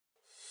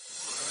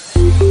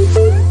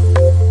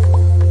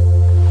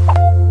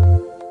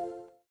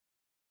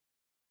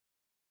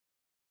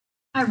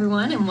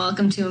everyone, and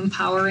welcome to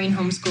Empowering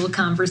Homeschool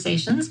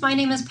Conversations. My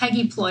name is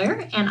Peggy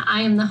Ployer, and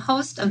I am the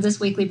host of this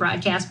weekly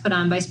broadcast put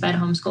on by SPED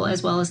Homeschool,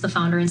 as well as the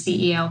founder and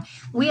CEO.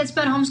 We at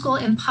SPED Homeschool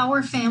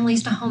empower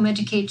families to home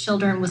educate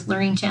children with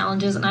learning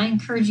challenges, and I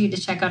encourage you to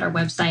check out our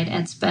website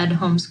at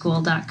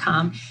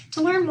spedhomeschool.com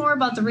to learn more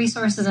about the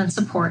resources and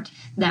support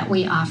that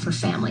we offer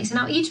families.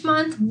 Now, each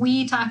month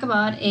we talk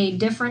about a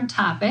different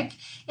topic,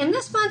 and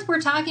this month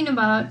we're talking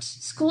about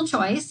school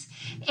choice,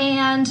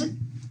 and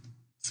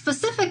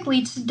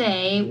specifically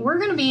today, we're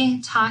going to be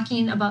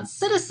talking about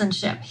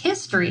citizenship,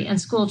 history,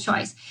 and school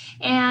choice,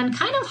 and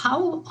kind of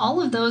how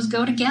all of those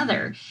go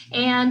together.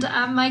 And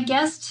my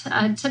guest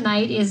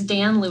tonight is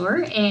Dan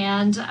Luer.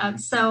 And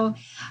Dan,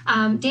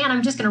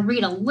 I'm just going to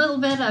read a little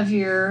bit of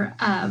your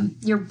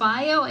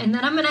bio, and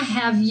then I'm going to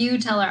have you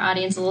tell our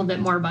audience a little bit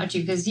more about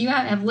you, because you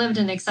have lived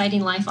an exciting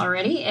life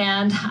already,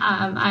 and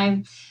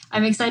I'm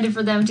excited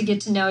for them to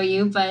get to know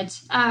you. But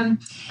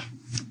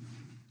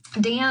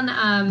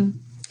Dan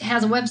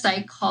has a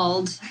website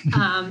called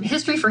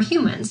History for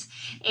Humans,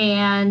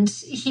 and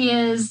he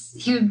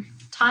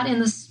taught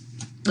in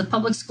the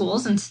public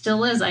schools and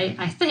still is,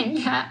 I think,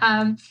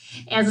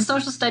 as a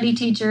social study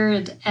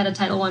teacher at a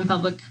Title I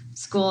public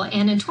school.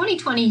 And in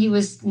 2020, he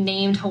was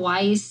named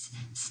Hawaii's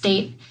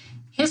State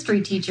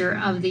History Teacher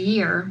of the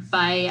Year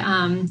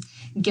by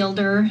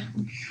Gilder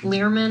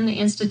Lehrman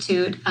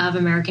Institute of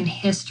American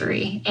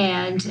History.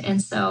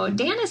 And so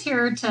Dan is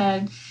here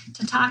to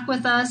talk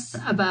with us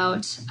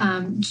about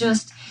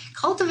just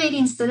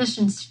cultivating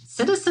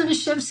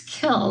citizenship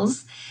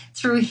skills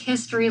through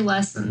history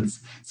lessons.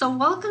 So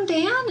welcome,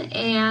 Dan,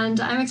 and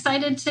I'm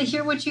excited to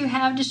hear what you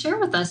have to share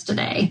with us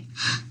today.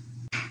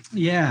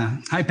 Yeah.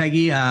 Hi,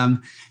 Peggy.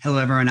 Hello,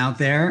 everyone out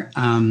there.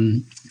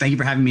 Thank you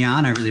for having me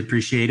on. I really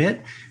appreciate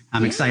it.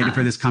 I'm excited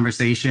for this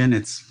conversation.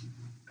 It's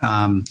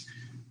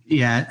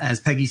as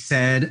Peggy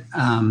said,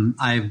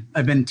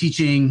 I've been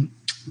teaching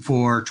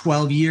for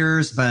 12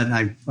 years, but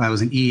I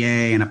was an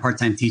EA and a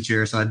part-time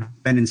teacher. So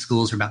I've been in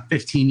schools for about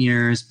 15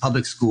 years,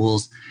 public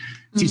schools,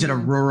 teach at a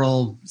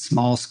rural,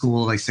 small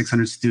school, like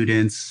 600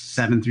 students,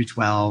 7 through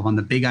 12 on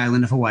the Big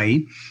Island of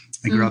Hawaii.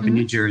 I grew up in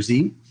New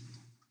Jersey.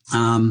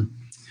 I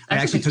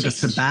actually took a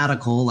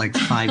sabbatical like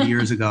 5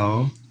 years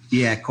ago.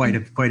 Yeah, quite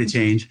a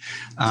change.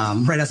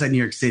 Right outside New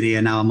York City.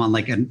 And now I'm on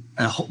like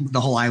the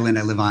whole island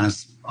I live on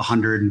is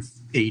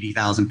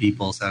 180,000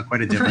 people. So quite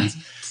a difference.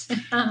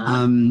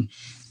 Right.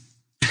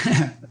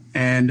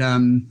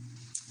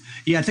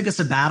 I took a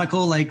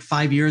sabbatical like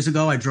 5 years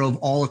ago. I drove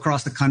all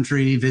across the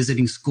country,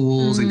 visiting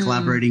schools and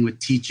collaborating with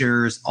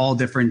teachers, all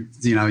different,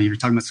 you were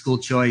talking about school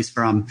choice,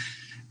 from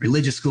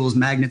religious schools,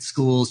 magnet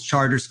schools,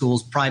 charter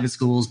schools, private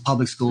schools,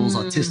 public schools,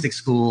 autistic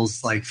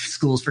schools, like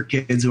schools for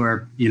kids who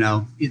are,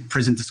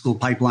 prison to school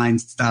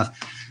pipelines stuff.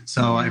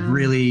 So I've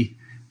really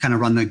kind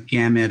of run the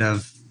gamut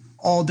of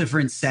all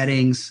different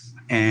settings,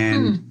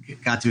 and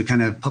got to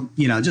kind of,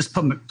 just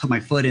put my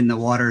foot in the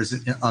waters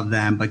of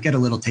them, but get a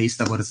little taste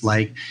of what it's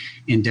like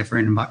in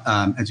different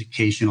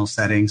educational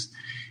settings.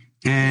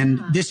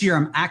 And this year,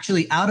 I'm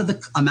actually out of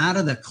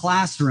the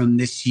classroom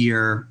this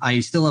year.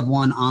 I still have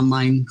one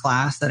online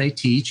class that I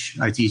teach.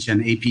 I teach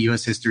an AP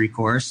US History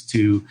course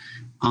to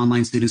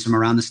online students from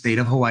around the state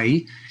of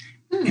Hawaii.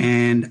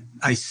 And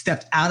I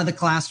stepped out of the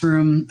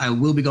classroom. I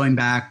will be going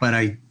back,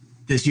 but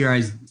this year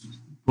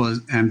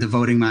I'm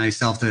devoting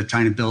myself to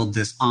trying to build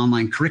this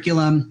online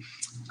curriculum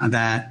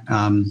that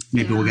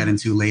maybe we'll get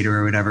into later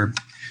or whatever.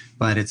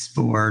 But it's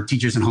for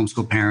teachers and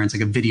homeschool parents,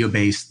 like a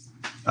video-based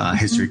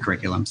history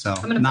curriculum. So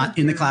I'm not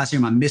in the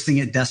classroom. I'm missing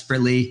it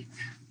desperately.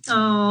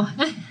 Oh,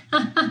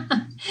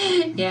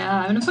 yeah.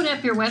 I'm going to put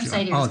up your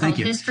website here. It's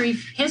called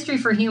History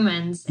for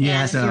Humans.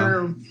 Yeah, and if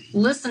you're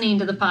listening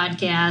to the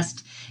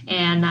podcast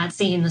and not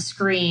seeing the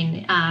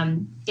screen,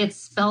 it's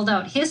spelled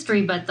out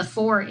history, but the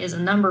 4 is a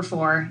number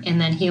 4, and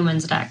then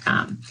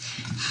humans.com.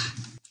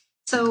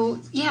 So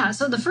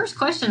the first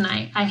question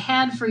I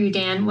had for you,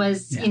 Dan,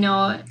 was,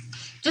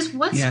 just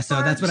what's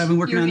so that's what I've been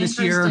working on this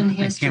year.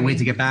 I can't wait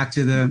to get back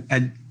to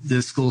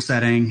the school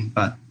setting,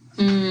 but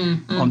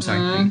I'm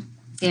sorry.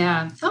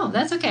 Yeah. Oh,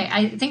 that's okay.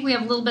 I think we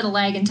have a little bit of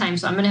lag in time,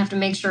 so I'm going to have to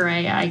make sure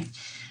I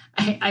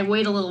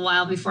wait a little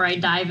while before I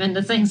dive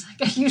into things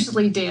like I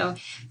usually do.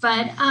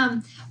 But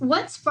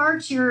what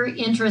sparked your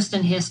interest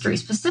in history,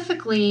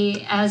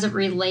 specifically as it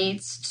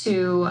relates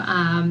to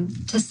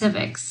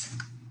civics?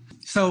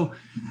 So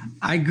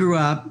I grew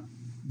up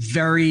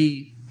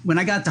when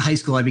I got to high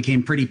school, I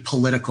became pretty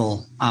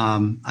political.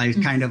 I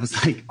kind of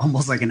was like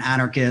almost like an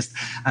anarchist.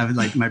 I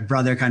would my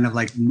brother kind of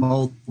like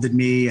molded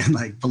me and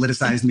like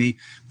politicized me,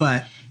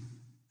 but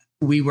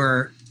we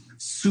were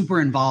super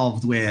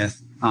involved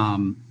with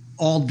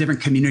all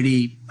different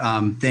community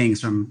things,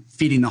 from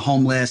feeding the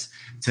homeless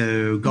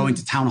to going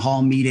to town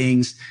hall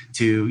meetings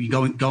to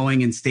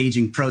going and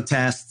staging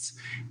protests.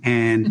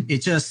 And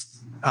it just,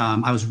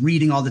 I was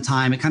reading all the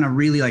time. It kind of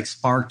really like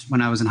sparked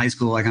when I was in high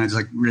school. I kind of just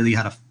like really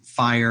had a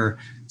fire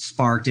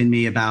sparked in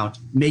me about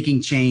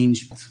making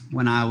change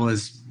when I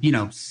was,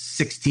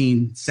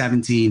 16,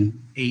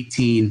 17,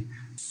 18,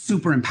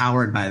 super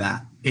empowered by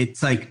that.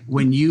 It's like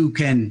when you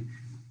can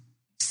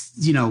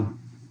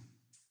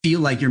feel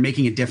like you're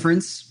making a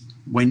difference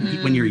when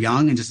you're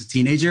young and just a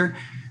teenager,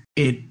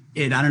 it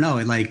I don't know,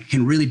 it like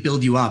can really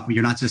build you up.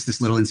 You're not just this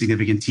little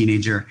insignificant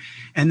teenager.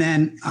 And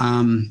then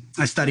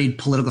I studied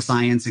political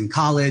science in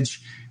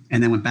college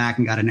and then went back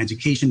and got an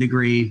education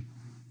degree.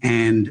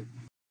 And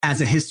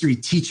as a history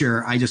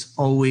teacher, I just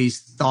always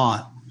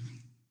thought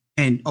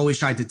and always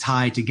tried to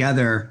tie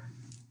together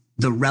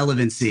the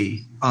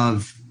relevancy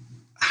of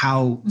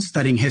how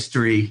studying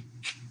history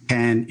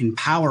can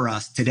empower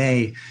us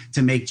today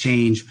to make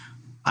change.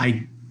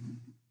 I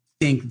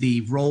think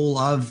the role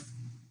of,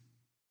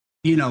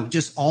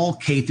 just all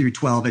K through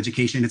 12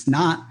 education, it's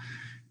not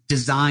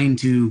designed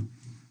to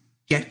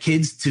get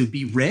kids to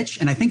be rich.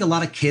 And I think a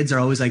lot of kids are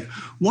always like,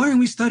 why aren't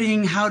we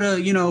studying how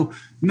to,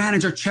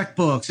 manage our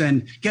checkbooks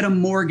and get a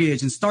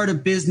mortgage and start a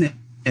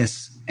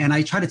business? And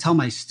I try to tell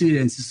my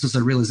students, this was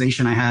a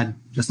realization I had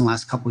just in the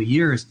last couple of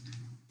years,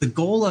 the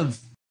goal of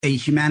a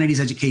humanities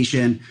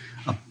education,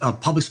 a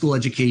public school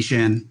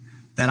education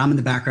that I'm in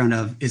the background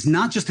of is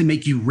not just to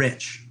make you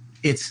rich.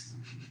 It's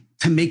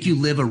to make you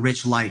live a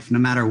rich life, no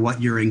matter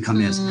what your income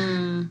is.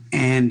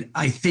 And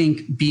I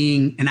think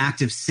being an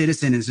active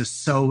citizen is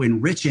just so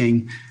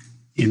enriching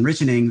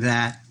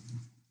that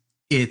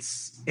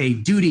it's a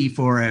duty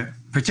for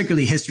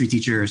particularly history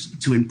teachers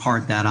to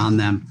impart that on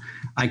them.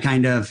 I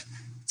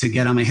to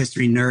get on my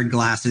history nerd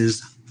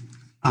glasses,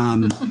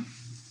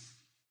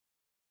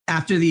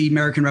 after the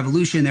American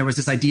Revolution, there was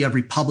this idea of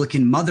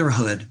Republican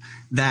motherhood,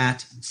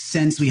 that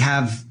since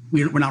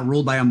we're not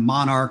ruled by a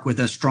monarch with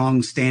a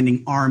strong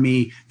standing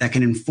army that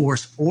can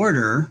enforce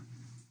order,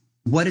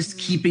 what is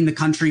keeping the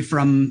country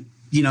from,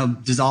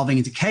 dissolving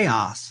into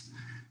chaos?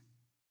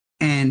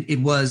 And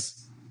it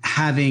was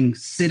having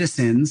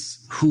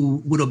citizens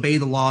who would obey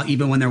the law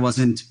even when there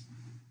wasn't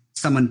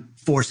someone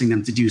forcing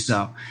them to do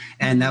so.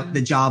 And that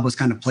the job was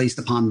kind of placed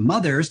upon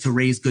mothers to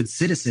raise good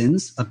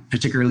citizens,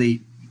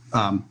 particularly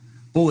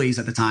boys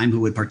at the time who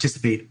would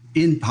participate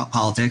in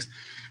politics.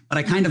 But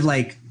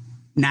I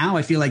now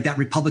I feel like that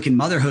Republican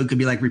motherhood could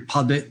be like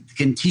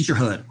Republican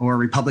teacherhood or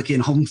Republican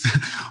home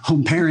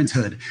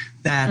parenthood,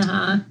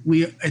 that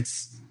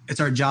it's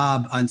our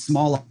job on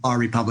small R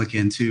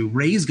Republican to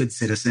raise good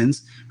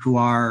citizens who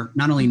are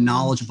not only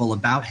knowledgeable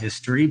about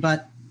history,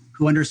 but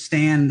who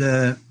understand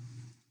the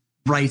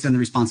rights and the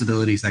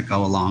responsibilities that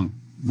go along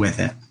with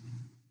it.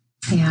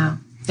 Yeah.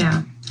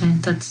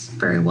 And that's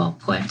very well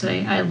put.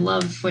 I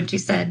love what you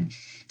said,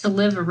 to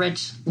live a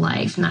rich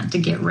life, not to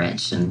get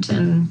rich. And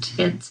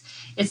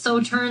it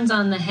so turns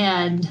on the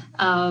head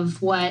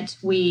of what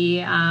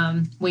we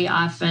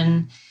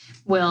often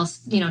will,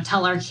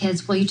 tell our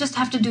kids, well, you just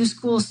have to do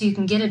school so you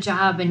can get a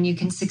job and you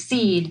can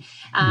succeed.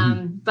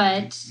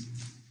 But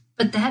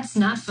that's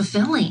not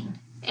fulfilling.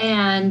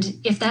 And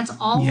if that's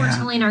all we're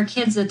telling our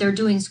kids that they're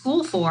doing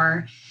school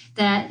for,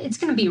 that it's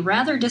going to be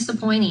rather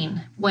disappointing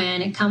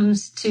when it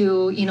comes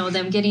to,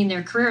 them getting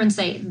their career and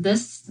say,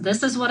 this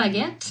is what I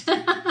get.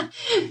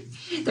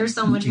 There's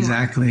so much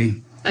exactly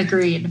more.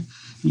 Agreed.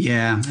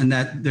 Yeah. And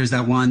there's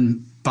that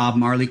one Bob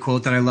Marley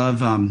quote that I love.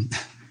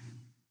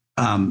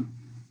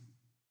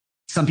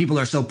 Some people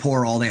are so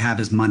poor, all they have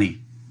is money.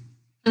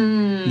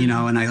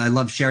 And I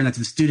love sharing that to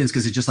the students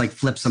because it just like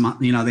flips them up.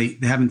 They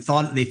haven't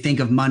thought, they think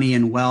of money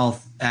and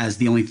wealth as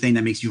the only thing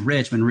that makes you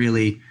rich, when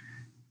really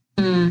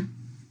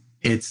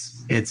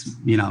it's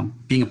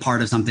being a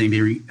part of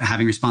something,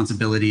 having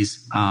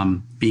responsibilities,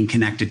 being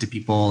connected to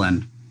people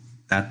and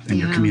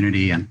your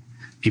community and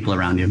people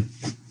around you.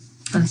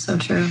 That's so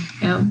true.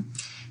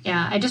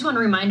 Yeah, I just want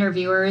to remind our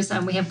viewers,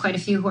 we have quite a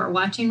few who are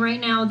watching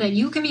right now, that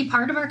you can be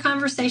part of our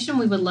conversation.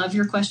 We would love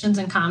your questions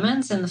and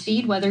comments in the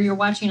feed, whether you're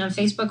watching on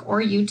Facebook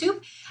or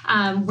YouTube.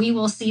 We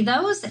will see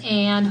those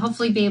and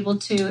hopefully be able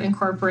to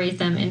incorporate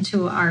them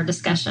into our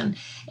discussion.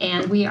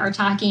 And we are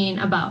talking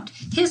about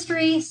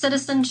history,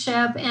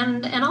 citizenship,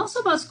 and also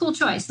about school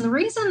choice. And the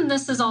reason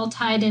this is all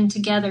tied in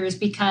together is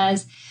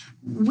because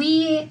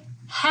we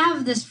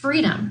have this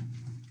freedom,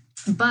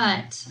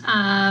 but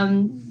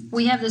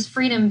we have this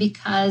freedom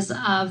because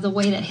of the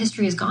way that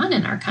history has gone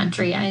in our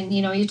country. And,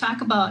 you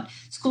talk about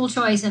school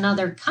choice in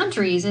other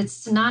countries,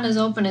 it's not as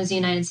open as the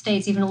United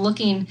States. Even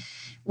looking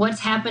what's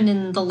happened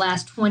in the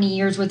last 20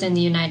 years within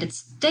the United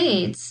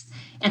States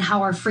and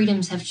how our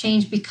freedoms have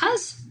changed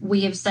because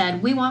we have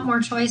said we want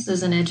more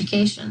choices in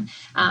education.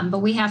 But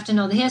we have to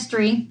know the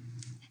history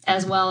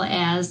as well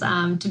as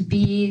to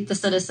be the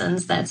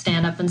citizens that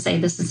stand up and say,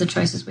 this is the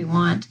choices we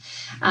want.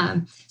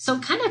 So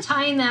kind of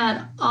tying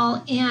that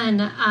all in,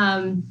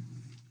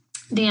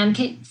 Dan,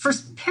 for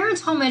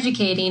parents home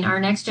educating our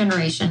next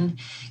generation,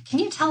 can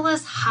you tell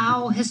us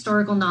how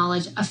historical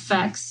knowledge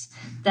affects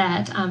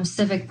that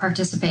civic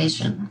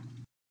participation?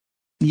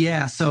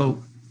 Yeah,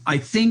 so I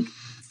think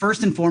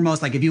first and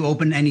foremost, like if you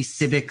open any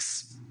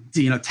civics,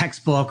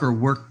 textbook or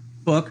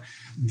workbook,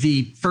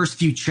 the first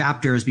few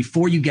chapters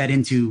before you get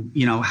into,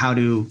 how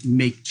to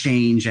make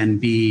change and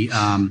be,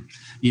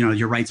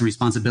 your rights and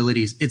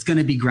responsibilities, it's going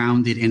to be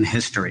grounded in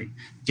history,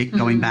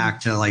 going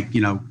back to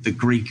the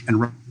Greek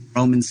and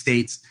Roman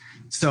states.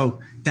 So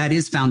that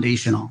is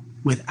foundational.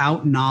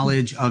 Without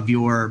knowledge of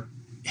your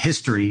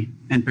history,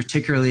 and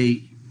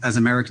particularly as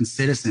American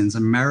citizens,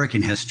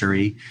 American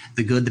history,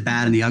 the good, the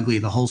bad, and the ugly,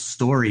 the whole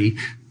story,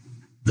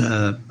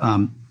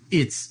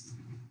 it's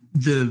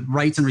the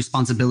rights and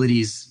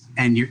responsibilities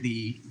and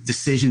the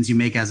decisions you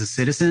make as a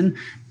citizen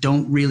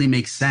don't really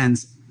make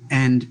sense.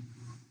 And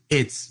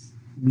it's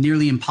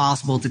nearly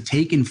impossible to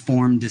take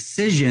informed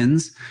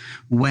decisions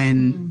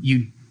when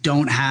you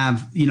don't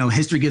have,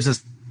 history gives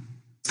us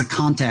the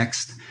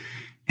context.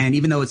 And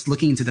even though it's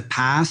looking into the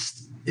past,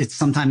 it's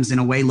sometimes in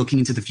a way looking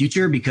into the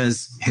future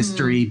because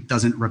history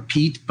doesn't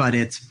repeat, but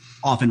it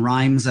often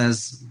rhymes,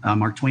 as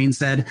Mark Twain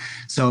said.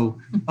 So,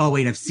 oh,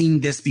 wait, I've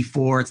seen this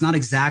before. It's not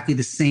exactly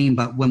the same,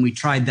 but when we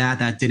tried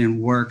that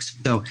didn't work.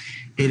 So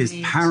it is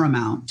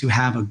paramount to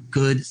have a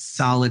good,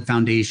 solid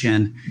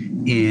foundation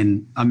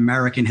in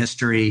American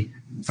history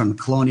from the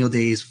colonial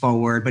days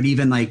forward, but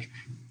even like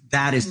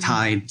that is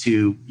tied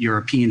to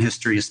European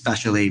history,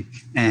 especially.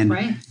 And,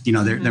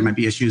 there might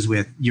be issues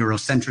with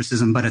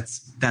Eurocentrism, but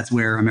that's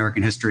where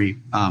American history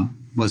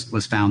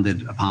was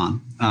founded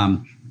upon.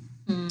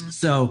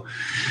 So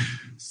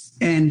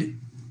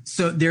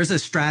there's a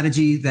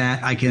strategy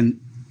that I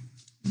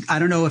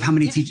don't know if how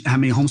many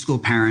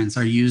homeschool parents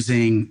are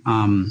using,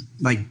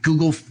 like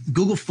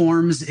Google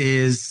Forms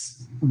is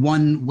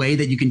one way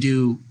that you can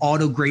do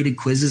auto-graded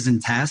quizzes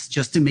and tests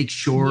just to make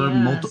sure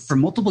for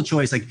multiple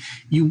choice, like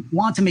you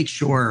want to make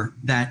sure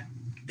that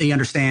they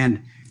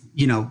understand,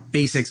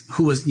 basics,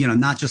 who was,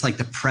 not just like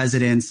the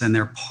presidents and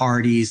their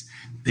parties,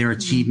 their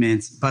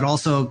achievements, but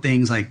also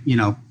things like,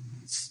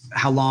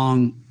 how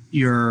long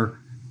your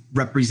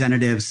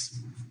representatives,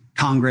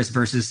 Congress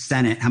versus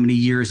Senate, how many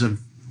years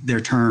of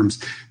their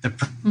terms, the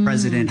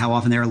president, how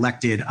often they're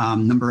elected,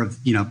 number of,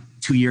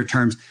 2-year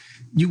terms.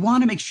 You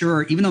want to make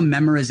sure, even though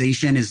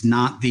memorization is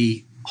not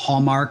the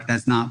hallmark,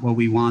 that's not what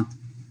we want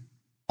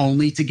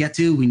only to get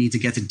to. We need to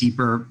get to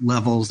deeper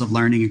levels of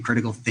learning and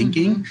critical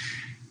thinking.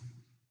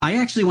 I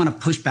actually want to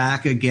push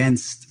back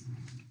against,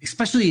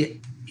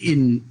 especially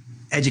in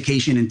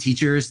education and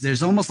teachers,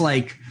 there's almost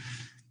like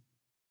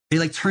they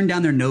like turn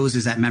down their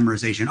noses at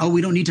memorization. Oh,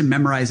 we don't need to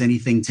memorize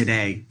anything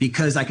today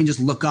because I can just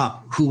look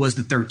up who was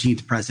the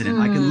 13th president.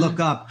 I can look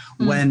up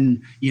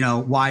when,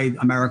 why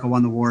America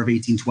won the War of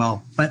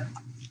 1812. But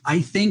I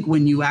think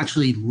when you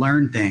actually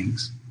learn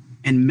things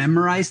and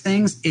memorize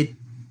things, it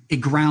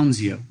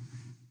grounds you.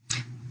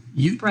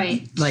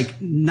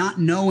 Like not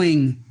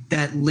knowing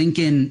that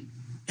Lincoln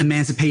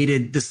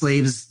emancipated the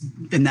slaves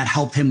and that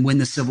helped him win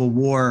the Civil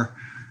War.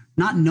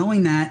 Not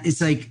knowing that, it's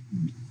like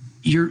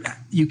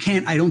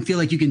I don't feel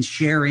like you can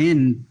share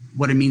in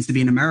what it means to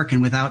be an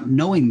American without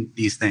knowing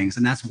these things.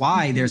 And that's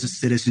why there's a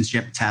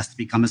citizenship test to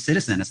become a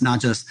citizen. It's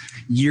not just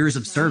years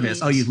of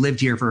service. Oh, you've lived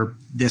here for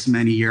this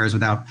many years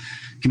without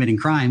committing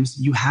crimes.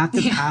 You have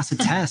to pass a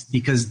test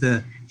because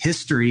the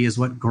history is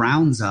what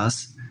grounds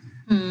us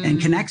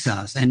and connects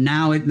us. And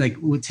now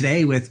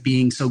today with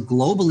being so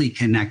globally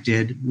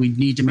connected, we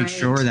need to make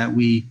sure that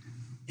we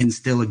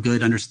instill a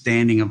good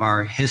understanding of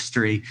our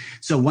history.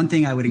 So one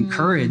thing I would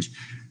encourage,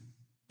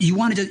 you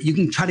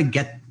can try to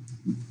get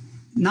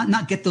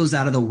not get those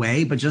out of the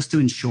way, but just to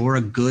ensure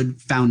a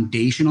good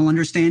foundational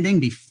understanding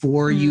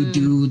before you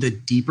do the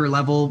deeper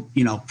level,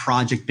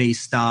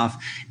 project-based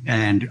stuff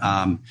and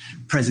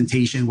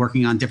presentation,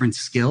 working on different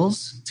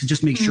skills to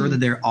just make sure that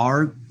they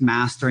are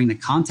mastering the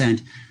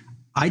content.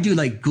 I do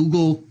like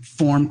Google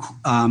form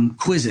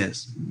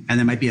quizzes, and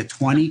there might be a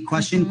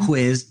 20-question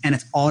quiz, and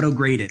it's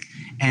auto-graded.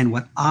 And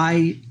what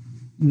I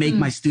make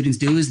my students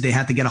do is they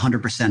have to get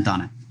 100%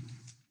 on it.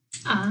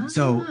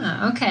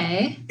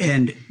 Okay.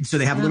 And so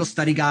they have a little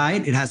study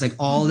guide. It has like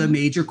all the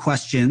major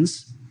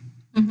questions.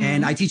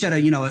 And I teach at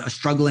a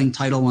struggling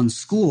Title I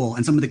school.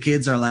 And some of the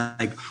kids are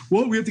like,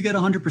 well, we have to get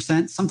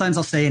 100%. Sometimes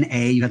I'll say an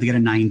A, you have to get a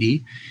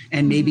 90.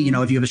 And maybe,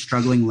 if you have a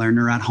struggling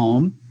learner at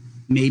home,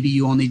 maybe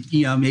you only,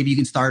 maybe you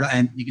can start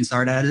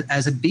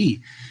as a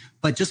B.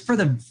 But just for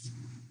the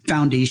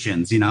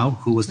foundations,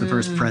 who was the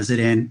first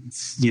president,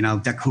 who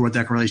wrote the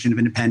Declaration of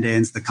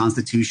Independence, the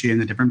Constitution,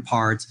 the different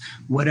parts,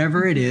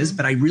 whatever it is.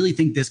 But I really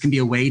think this can be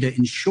a way to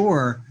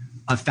ensure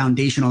a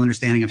foundational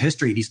understanding of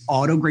history. These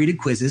auto-graded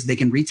quizzes, they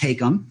can retake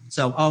them.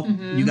 So,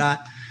 you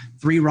got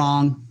 3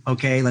 wrong.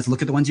 Okay, let's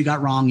look at the ones you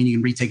got wrong and you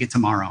can retake it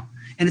tomorrow.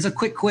 And it's a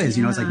quick quiz,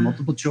 it's like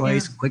multiple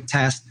choice, quick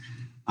test.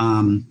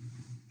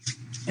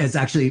 It's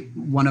actually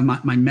one of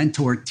my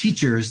mentor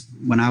teachers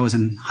when I was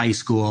in high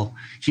school.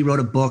 He wrote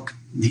a book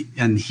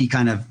and he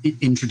kind of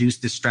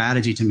introduced this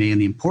strategy to me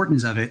and the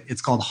importance of it.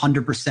 It's called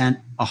 100%,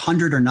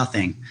 100 or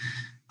nothing,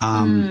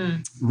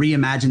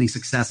 reimagining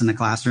success in the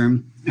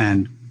classroom.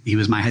 And he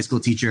was my high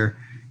school teacher.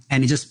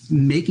 And he just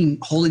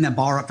holding that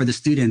bar up for the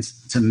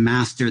students to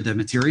master the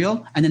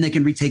material. And then they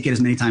can retake it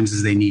as many times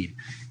as they need.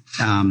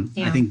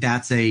 I think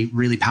that's a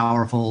really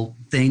powerful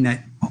thing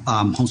that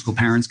homeschool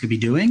parents could be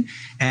doing.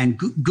 And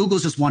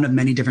Google's just one of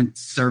many different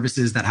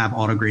services that have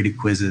auto-graded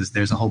quizzes.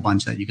 There's a whole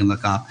bunch that you can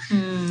look up.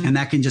 And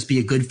that can just be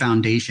a good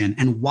foundation.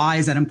 And why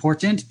is that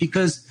important?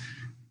 Because,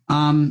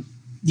 when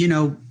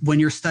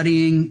you're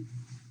studying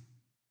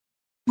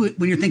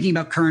when you're thinking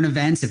about current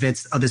events, if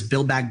it's this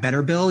Build Back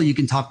Better bill, you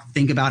can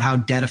think about how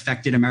debt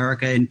affected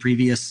America in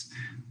previous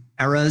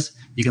eras.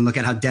 You can look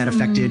at how debt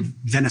affected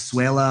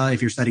Venezuela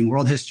if you're studying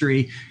world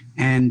history.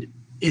 And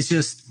it's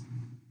just,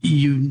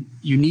 you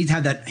need to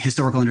have that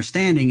historical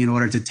understanding in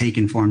order to take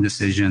informed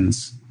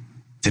decisions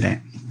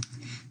today.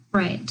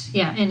 Right.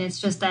 Yeah. And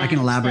it's just that I can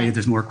elaborate if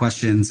there's more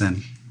questions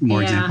and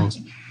more examples.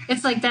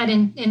 It's like that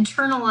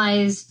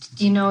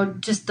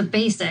internalized, just the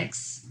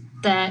basics,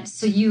 that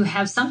so you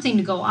have something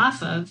to go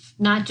off of,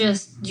 not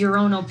just your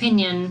own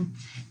opinion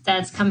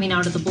that's coming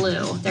out of the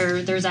blue.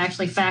 There's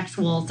actually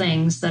factual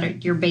things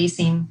that you're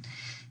basing,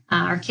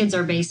 our kids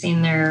are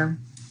basing their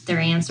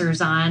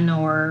answers on,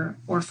 or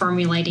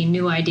formulating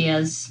new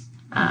ideas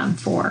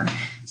for.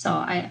 So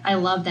I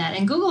love that.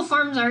 And Google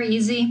Forms are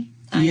easy.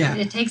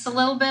 It takes a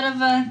little bit of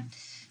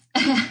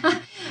an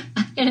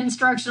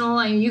instructional.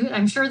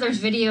 I'm sure there's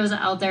videos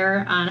out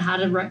there on how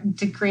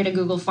to create a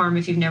Google form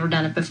if you've never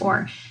done it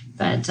before.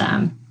 But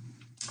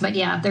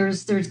yeah,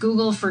 there's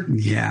Google for.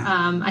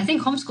 I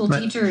think homeschool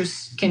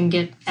teachers can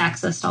get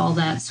access to all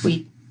that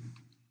sweet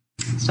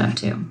stuff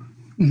too.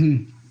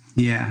 Mm-hmm.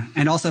 Yeah,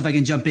 and also if I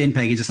can jump in,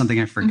 Peggy, just something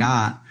I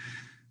forgot.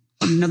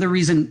 Another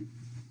reason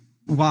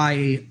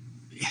why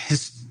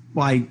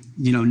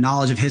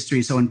knowledge of history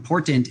is so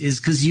important is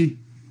because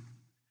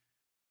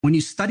when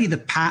you study the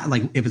past,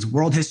 like if it's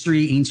world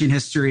history, ancient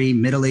history,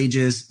 Middle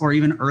Ages, or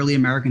even early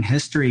American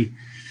history,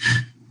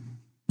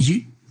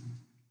 you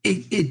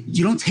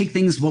don't take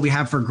things what we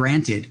have for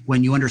granted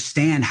when you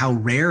understand how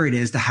rare it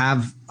is to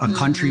have a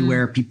country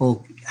where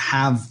people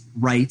have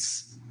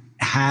rights,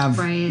 have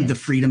the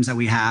freedoms that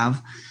we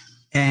have,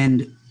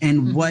 and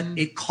what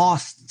it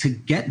costs to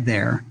get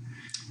there.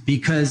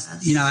 Because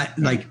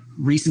like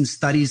recent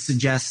studies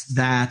suggest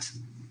that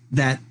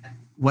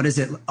what is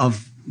it,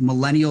 of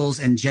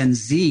millennials and Gen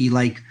Z,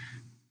 like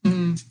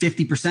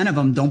 50% of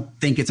them don't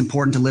think it's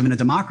important to live in a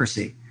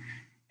democracy.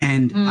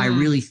 And I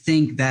really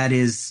think that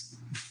is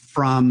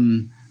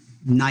from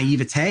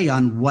naivete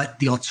on what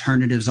the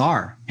alternatives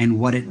are and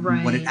what it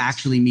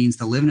actually means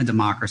to live in a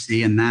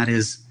democracy. And that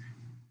has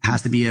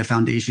to be a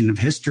foundation of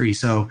history.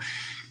 So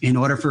in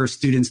order for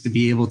students to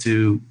be able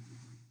to,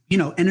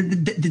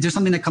 and there's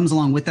something that comes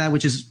along with that,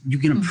 which is you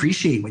can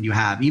appreciate what you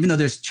have, even though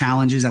there's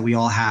challenges that we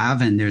all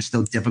have and there's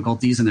still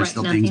difficulties and there's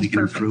still things we can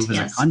improve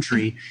as a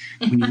country.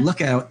 When you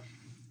look at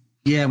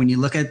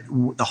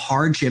the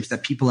hardships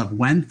that people have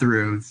went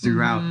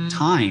throughout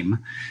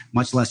time,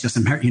 much less just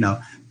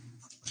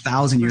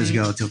 1,000 years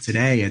ago till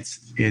today,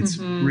 it's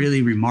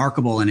really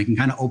remarkable, and it can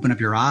kind of open up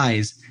your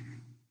eyes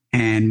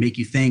and make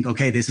you think,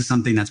 okay, this is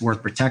something that's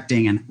worth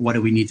protecting, and what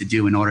do we need to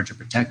do in order to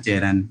protect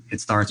it? And it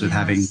starts with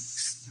having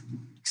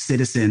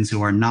citizens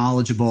who are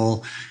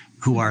knowledgeable,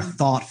 who are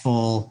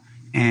thoughtful,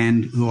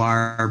 and who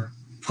are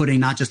putting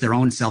not just their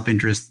own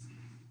self-interest,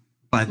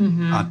 but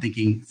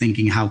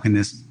thinking how can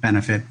this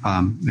benefit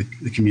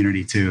the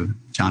community too,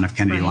 John F.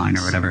 Kennedy line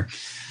or whatever,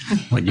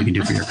 what you can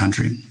do for your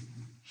country.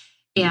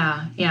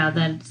 Yeah,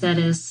 that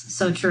is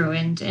so true.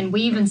 And we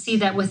even see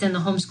that within the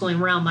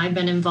homeschooling realm. I've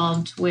been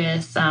involved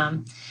with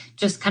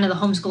just kind of the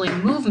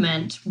homeschooling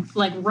movement,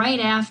 like right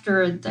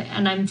after,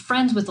 and I'm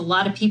friends with a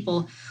lot of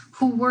people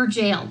who were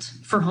jailed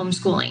for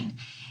homeschooling.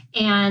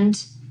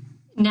 And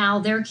now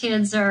their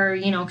kids are,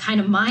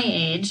 kind of my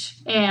age,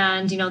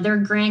 and, their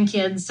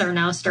grandkids are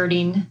now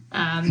starting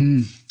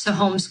to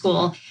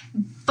homeschool.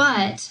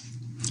 But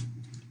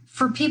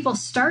for people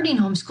starting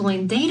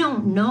homeschooling, they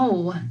don't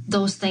know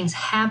those things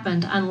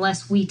happened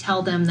unless we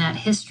tell them that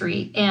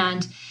history.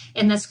 And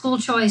that school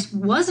choice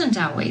wasn't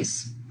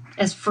always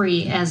as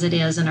free as it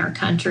is in our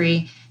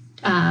country.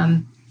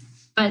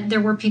 But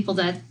there were people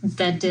that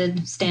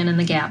did stand in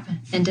the gap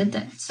and did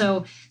that.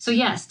 So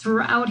yes,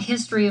 throughout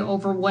history,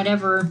 over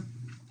whatever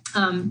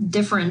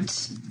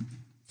different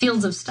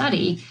fields of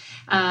study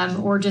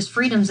or just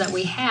freedoms that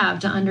we have,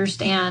 to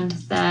understand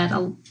that,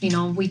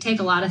 we take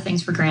a lot of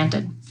things for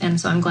granted.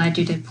 And so I'm glad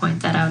you did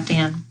point that out,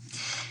 Dan.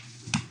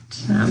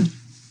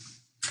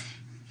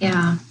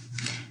 Yeah.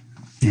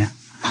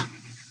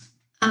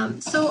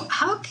 So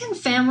how can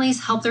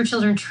families help their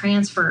children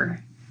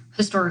transfer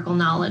historical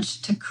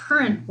knowledge to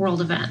current world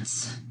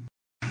events?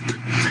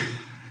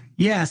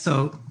 Yeah,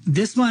 so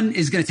this one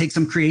is going to take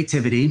some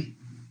creativity.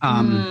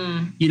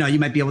 You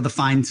might be able to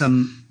find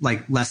some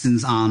like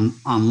lessons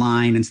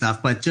online and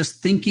stuff, but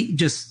just thinking,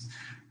 just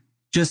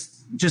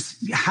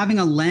having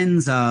a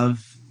lens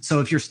of, so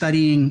if you're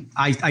studying,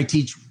 I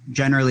teach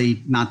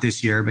generally, not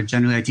this year, but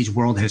generally I teach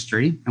world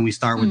history, and we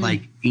start with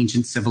like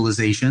ancient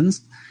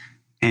civilizations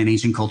and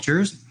ancient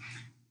cultures.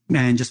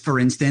 And just for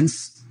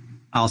instance,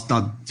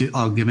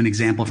 I'll give an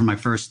example from my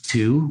first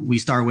two. We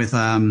start with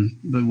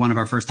one of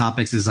our first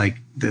topics is like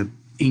the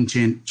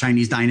ancient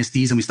Chinese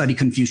dynasties, and we study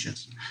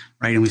Confucius,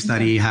 right? And we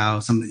study how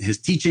some of his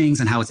teachings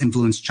and how it's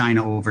influenced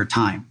China over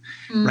time,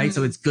 right?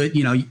 So it's good,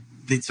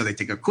 so they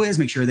take a quiz,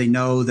 make sure they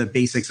know the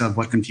basics of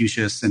what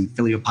Confucius and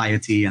filial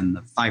piety and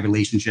the 5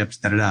 relationships,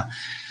 But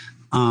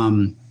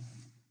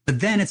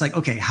then it's like,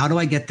 okay, how do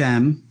I get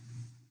them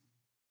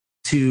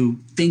to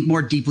think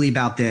more deeply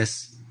about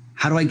this?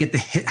 how do I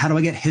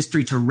get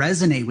history to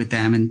resonate with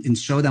them and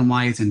show them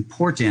why it's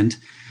important?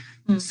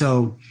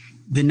 So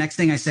the next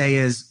thing I say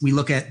is we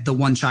look at the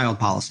one child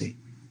policy.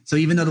 So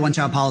even though the one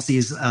child policy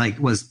is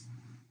was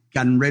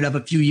gotten rid of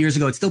a few years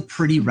ago, it's still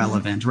pretty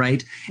relevant,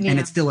 right? Yeah. And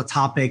it's still a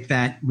topic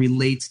that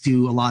relates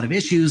to a lot of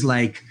issues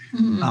like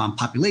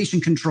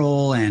population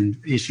control and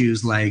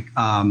issues like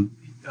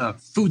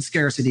food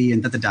scarcity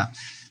and da-da-da.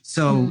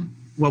 So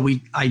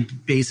I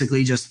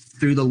basically just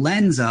through the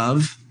lens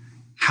of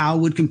how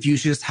would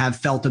Confucius have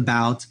felt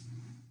about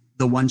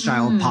the one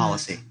child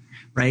policy,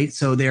 right?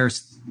 So they're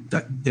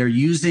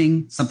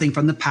using something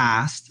from the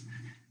past,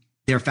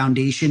 their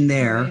foundation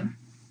there. Right.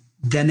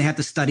 Then they have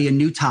to study a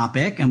new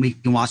topic, and we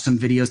can watch some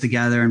videos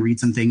together and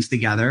read some things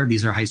together.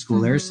 These are high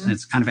schoolers, and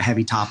it's kind of a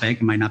heavy topic.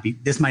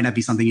 This might not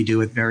be something you do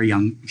with very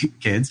young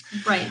kids.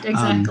 Right,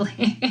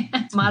 exactly.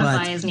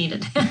 Modify as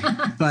needed.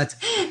 but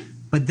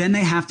then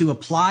they have to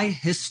apply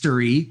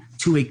history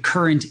to a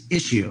current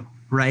issue,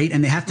 right?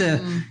 And they have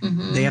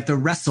to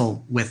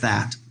wrestle with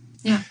that.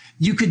 Yeah.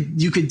 You could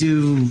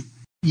do.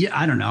 Yeah,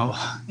 I don't know.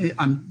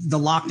 The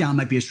lockdown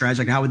might be a strategy.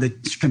 Like, how would the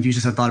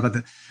Confucius have thought about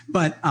that?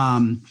 But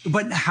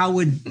how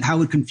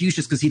would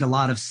Confucius? Because he had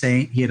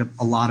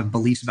a lot of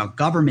beliefs about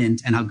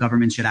government and how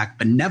government should act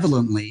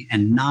benevolently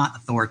and not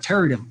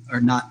authoritative or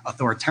not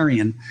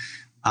authoritarian.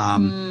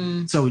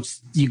 So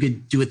you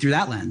could do it through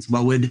that lens.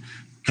 What would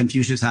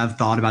Confucius have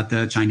thought about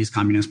the Chinese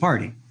Communist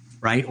Party,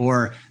 right?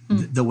 Or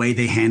the way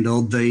they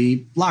handled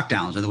the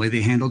lockdowns or the way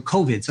they handled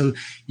COVID. So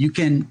you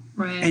can,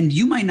 and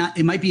you might not,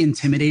 it might be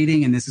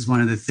intimidating. And this is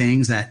one of the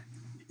things that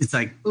it's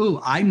like,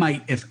 ooh, I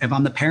might, if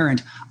I'm the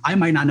parent, I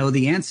might not know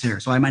the answer.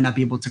 So I might not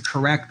be able to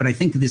correct, but I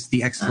think this is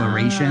the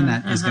exploration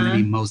that is going to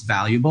be most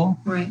valuable.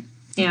 Right.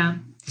 Yeah.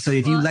 So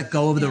if you let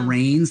go of the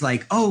reins,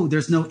 like, oh,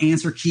 there's no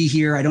answer key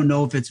here. I don't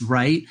know if it's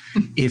right.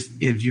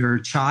 if your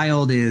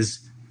child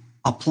is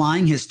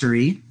applying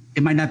history,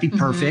 it might not be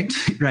perfect,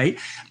 right?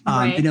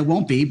 And it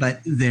won't be,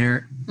 but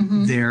they're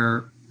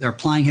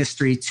applying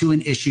history to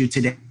an issue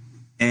today,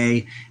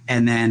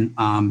 and then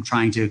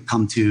trying to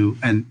come to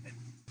and.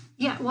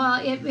 Yeah, well,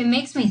 it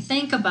makes me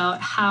think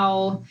about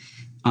how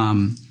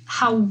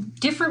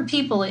different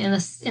people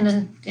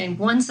in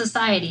one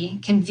society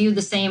can view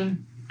the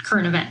same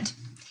current event.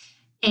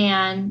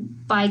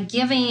 And by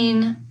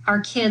giving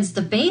our kids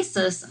the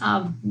basis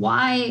of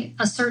why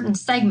a certain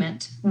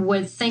segment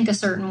would think a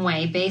certain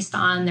way based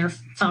on their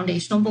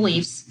foundational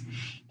beliefs,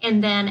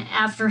 and then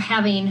after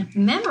having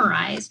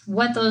memorized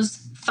what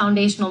those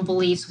foundational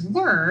beliefs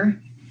were,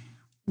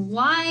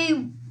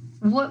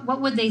 what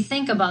would they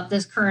think about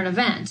this current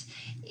event?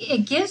 It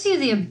gives you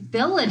the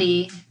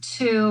ability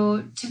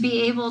to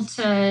be able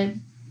to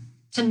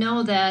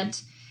know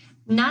that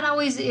not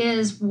always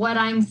is what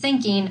I'm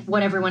thinking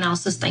what everyone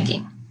else is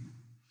thinking,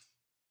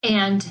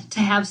 and to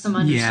have some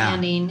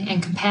understanding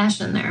and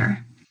compassion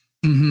there.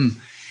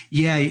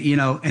 Yeah,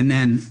 and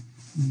then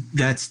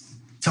that's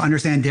to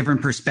understand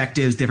different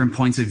perspectives, different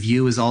points of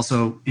view is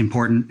also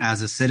important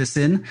as a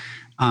citizen.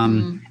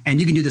 And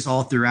you can do this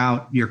all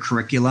throughout your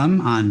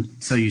curriculum.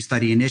 So you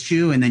study an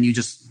issue, and then you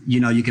just,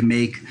 you can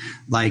make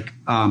like,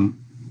 a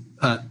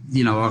lot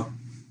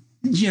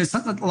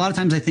of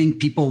times I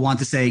think people want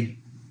to say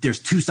there's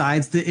two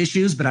sides to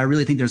issues, but I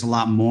really think there's a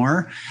lot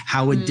more.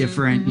 How would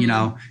different,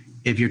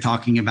 if you're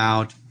talking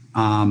about,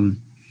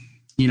 World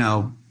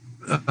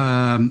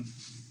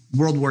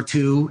War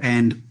II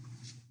and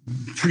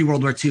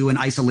pre-World War II and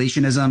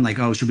isolationism, like,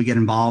 oh, should we get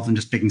involved in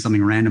just picking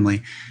something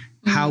randomly?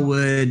 How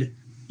would,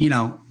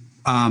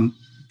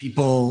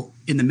 people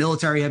in the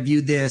military have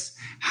viewed this?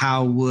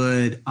 How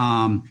would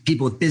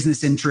people with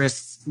business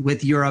interests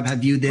with Europe have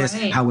viewed this?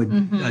 Right. How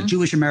would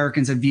Jewish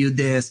Americans have viewed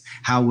this?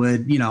 How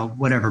would,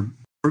 whatever,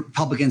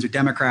 Republicans or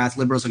Democrats,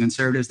 liberals or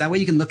conservatives? That way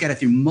you can look at it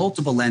through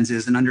multiple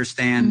lenses and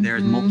understand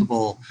there's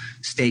multiple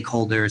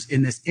stakeholders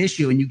in this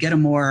issue, and you get a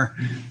more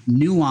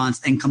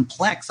nuanced and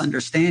complex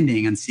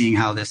understanding and seeing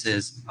how this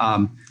is.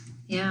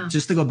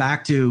 Just to go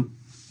back to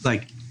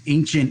like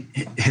ancient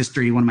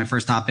history, one of my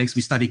first topics,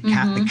 we studied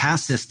the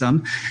caste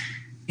system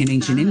in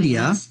ancient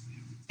India. Yes.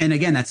 And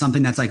again, that's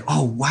something that's like,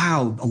 oh,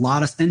 wow,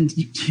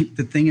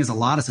 the thing is, a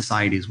lot of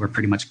societies were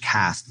pretty much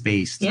caste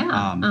based,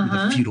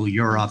 the feudal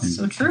Europe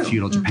and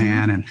feudal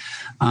Japan.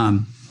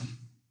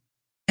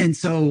 And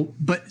so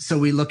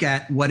we look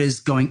at what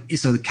is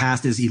so the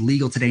caste is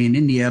illegal today in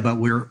India, but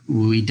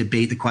we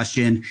debate the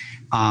question,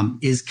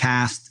 has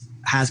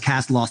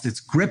caste lost its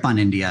grip on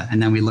India?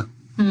 And then we look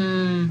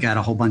at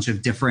a whole bunch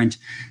of different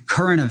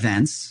current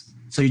events.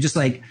 So you just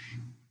like,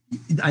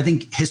 I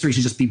think history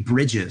should just be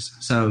bridges.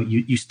 So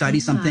you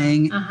study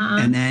something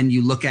and then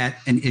you look at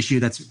an issue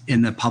that's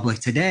in the public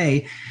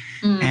today,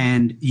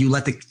 and you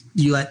let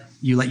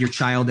your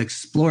child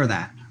explore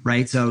that.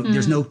 Right. So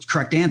there's no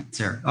correct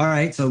answer. All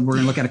right. So we're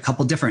going to look at a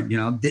couple different,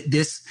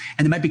 this,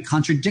 and it might be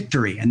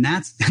contradictory, and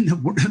that's,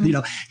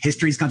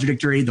 history is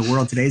contradictory. The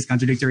world today is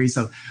contradictory.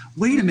 So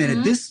wait a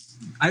minute,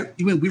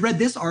 we read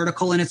this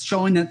article and it's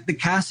showing that the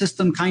caste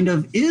system kind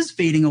of is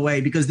fading away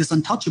because this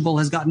untouchable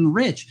has gotten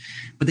rich.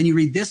 But then you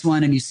read this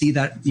one and you see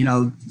that,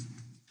 the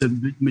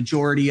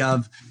majority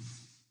of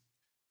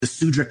the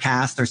Sudra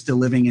caste are still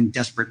living in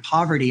desperate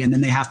poverty, and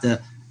then they have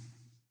to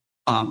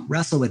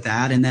wrestle with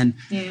that. And then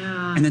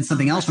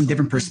something else from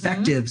different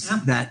perspectives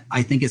that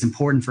I think is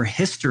important for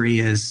history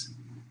is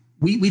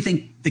we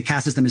think the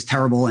caste system is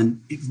terrible,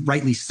 and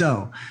rightly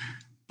so.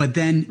 But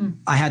then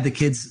I had the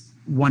kids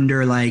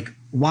wonder, like,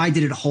 why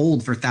did it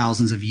hold for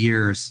thousands of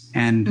years?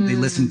 And they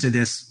listened to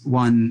this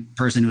one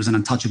person who was an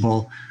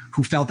untouchable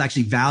who felt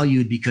actually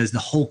valued because the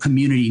whole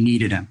community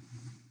needed him.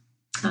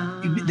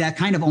 That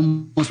kind of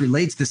almost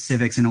relates to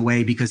civics in a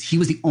way, because he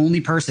was the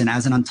only person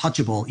as an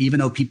untouchable, even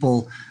though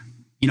people,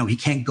 he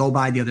can't go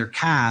by the other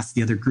castes,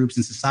 the other groups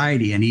in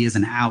society, and he is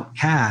an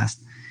outcast.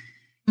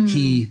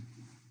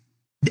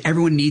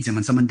 Everyone needs him.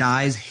 When someone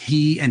dies,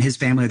 he and his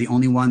family are the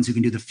only ones who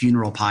can do the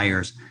funeral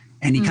pyres.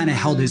 And he kind of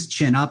held his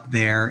chin up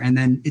there. And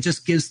then it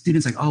just gives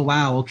students like, oh,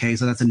 wow, okay,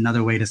 so that's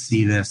another way to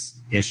see this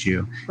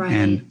issue. Right.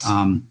 And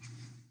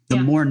the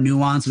more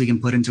nuance we can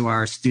put into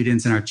our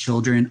students and our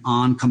children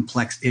on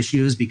complex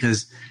issues,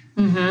 because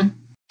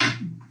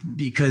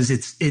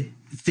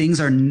things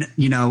are,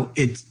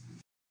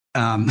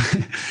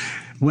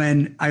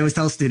 when I always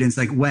tell students,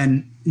 like,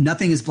 when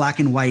nothing is black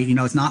and white,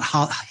 it's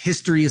not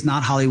history is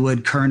not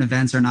Hollywood, current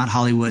events are not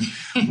Hollywood.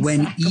 Exactly.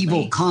 When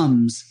evil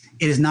comes,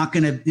 they're not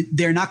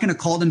going to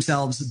call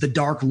themselves the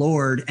Dark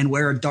Lord and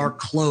wear a dark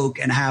cloak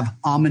and have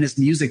ominous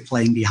music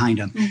playing behind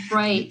them.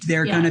 Right.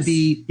 They're going to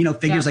be,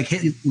 figures like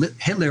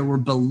Hitler were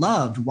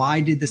beloved.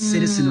 Why did the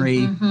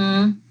citizenry,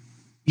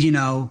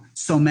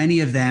 so many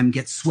of them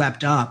get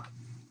swept up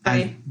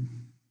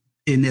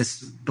in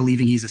this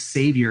believing he's a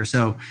savior?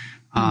 So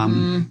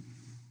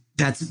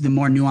that's the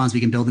more nuance we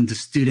can build into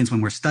students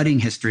when we're studying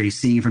history,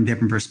 seeing it from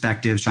different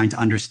perspectives, trying to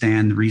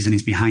understand the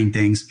reasonings behind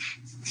things.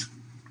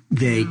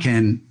 They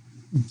can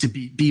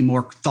be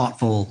more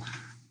thoughtful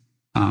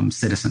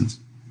citizens.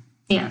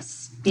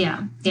 Yes.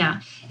 Yeah.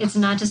 It's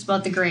not just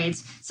about the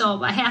grades.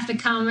 So I have to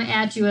come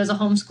at you as a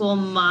homeschool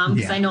mom,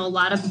 because I know a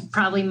lot of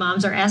probably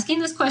moms are asking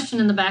this question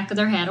in the back of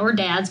their head, or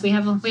dads. We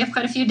have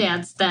quite a few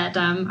dads that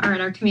are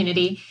in our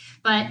community.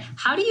 But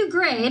how do you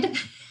grade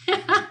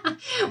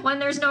when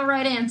there's no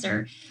right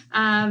answer?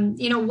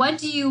 What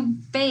do you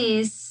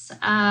base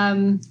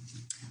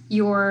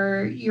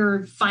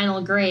your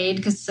final grade,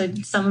 because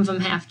some of them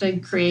have to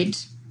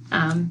create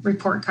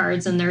report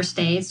cards in their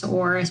states,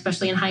 or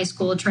especially in high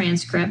school,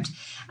 transcript.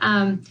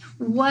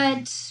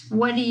 What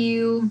do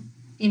you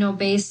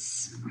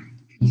base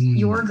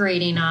your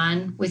grading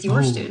on with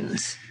your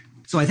students?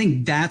 So I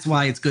think that's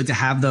why it's good to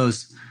have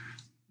those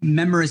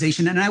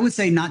memorization, and I would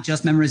say not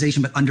just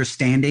memorization, but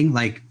understanding.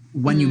 Like,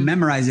 when you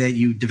memorize it,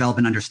 you develop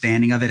an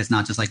understanding of it. It's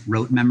not just like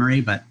rote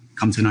memory, but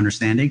come to an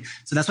understanding.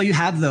 So that's why you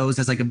have those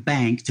as like a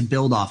bank to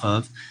build off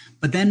of.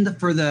 But then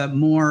for the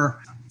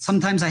more,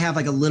 sometimes I have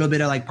like a little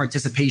bit of like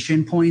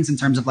participation points in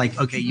terms of like,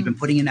 okay, you've been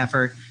putting in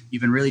effort,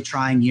 you've been really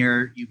trying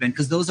here,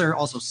 because those are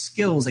also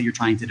skills that you're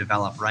trying to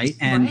develop, right?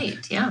 And,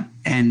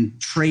 and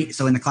trait.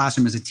 So in the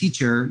classroom as a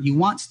teacher, you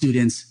want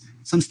students,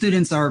 some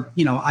students are,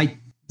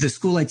 the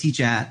school I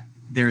teach at,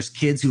 there's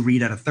kids who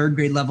read at a third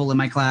grade level in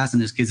my class,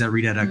 and there's kids that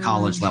read at a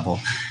college level.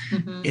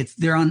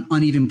 They're on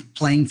uneven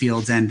playing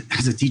fields. And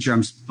as a teacher,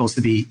 I'm supposed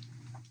to be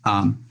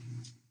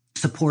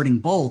supporting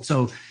both.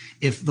 So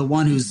if the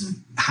one who's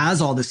has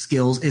all the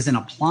skills isn't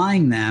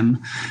applying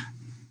them,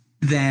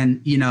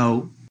 then,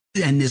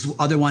 and this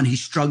other one,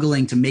 he's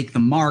struggling to make the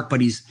mark,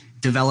 but he's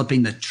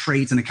developing the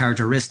traits and the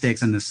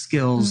characteristics and the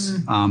skills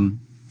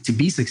to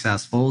be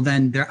successful,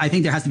 then I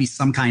think there has to be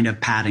some kind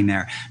of padding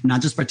there,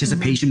 not just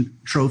participation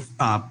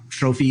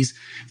trophies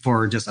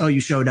for just, oh, you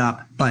showed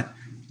up, but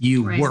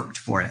you worked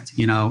for it,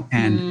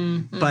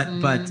 and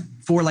but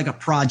for like a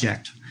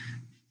project,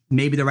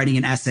 maybe they're writing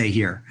an essay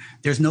here.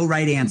 There's no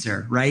right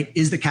answer, right?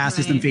 Is the caste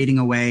system fading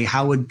away?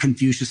 How would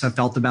Confucius have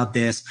felt about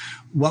this?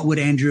 What would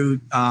Andrew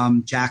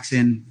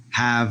Jackson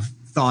have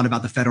thought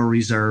about the Federal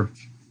Reserve?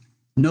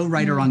 No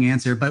right or wrong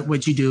answer, but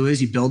what you do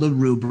is you build a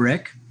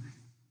rubric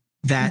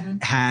that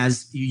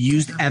has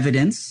used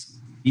evidence,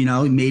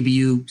 maybe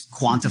you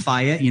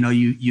quantify it,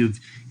 you've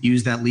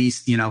used at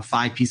least,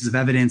 5 pieces of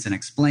evidence and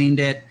explained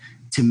it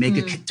to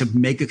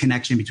make a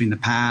connection between the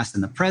past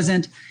and the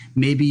present.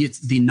 Maybe it's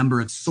the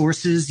number of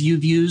sources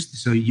you've used.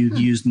 So you've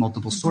used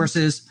multiple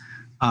sources,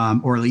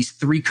 or at least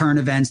 3 current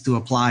events to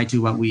apply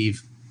to what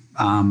we've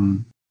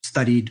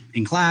studied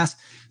in class.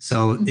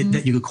 So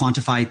that you could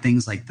quantify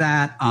things like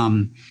that.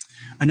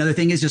 Another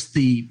thing is just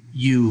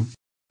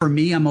for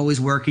me, I'm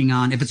always working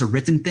on, if it's a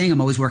written thing, I'm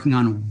always working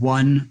on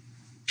one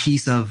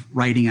piece of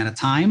writing at a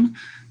time.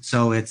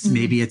 So it's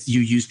maybe you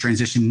use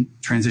transition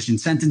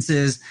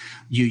sentences,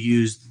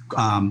 you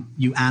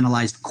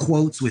analyzed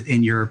quotes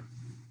within your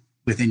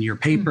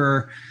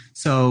paper.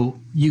 So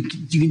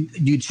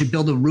you should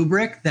build a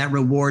rubric that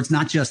rewards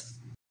not just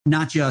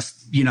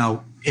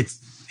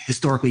it's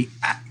historically,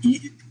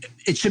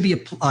 it should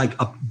be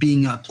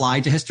being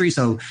applied to history.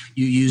 So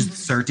you used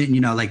certain,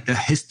 like the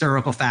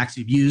historical facts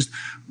you've used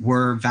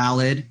were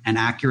valid and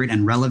accurate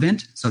and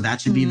relevant. So that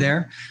should be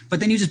there. But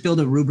then you just build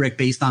a rubric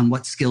based on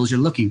what skills you're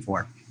looking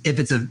for.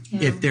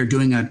 if they're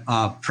doing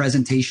a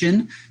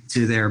presentation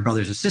to their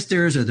brothers or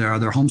sisters or their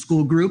other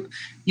homeschool group,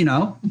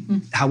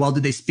 how well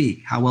did they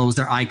speak? How well was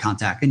their eye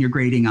contact? And you're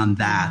grading on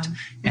that.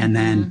 And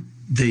then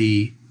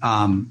the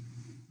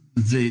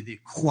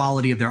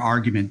quality of their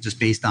argument just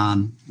based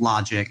on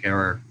logic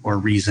or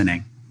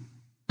reasoning.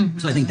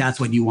 So I think that's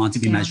what you want to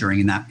be measuring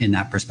in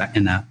that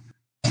perspective.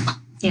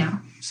 Yeah.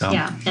 So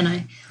and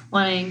I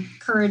want to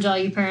encourage all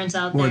you parents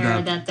out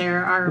there that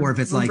there are, or if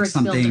it's like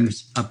something,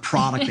 builders. A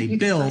product they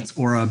built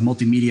or a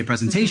multimedia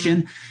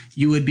presentation,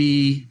 you would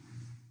be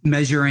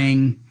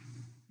measuring,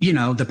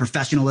 the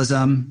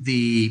professionalism,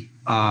 there's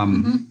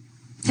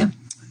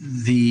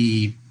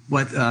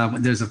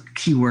a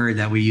key word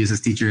that we use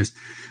as teachers,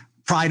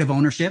 pride of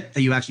ownership,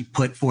 that you actually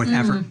put forth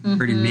effort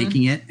in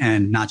making it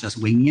and not just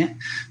winging it.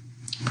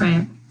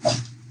 Right.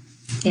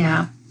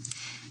 Yeah.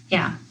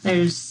 Yeah.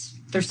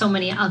 There's so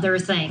many other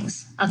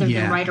things other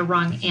than right or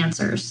wrong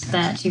answers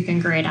that you can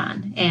grade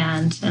on.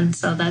 And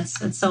so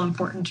it's so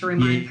important to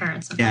remind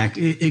parents of that.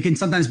 It can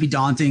sometimes be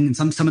daunting, and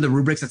some of the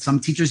rubrics that some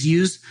teachers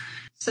use.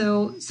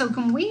 So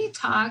can we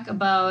talk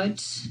about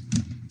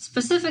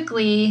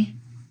specifically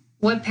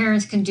what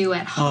parents can do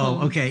at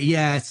home? Oh, okay.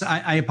 Yeah.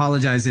 I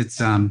apologize.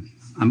 It's, I'm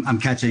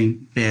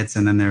catching bits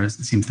and then there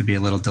seems to be a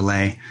little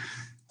delay.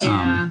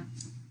 Yeah.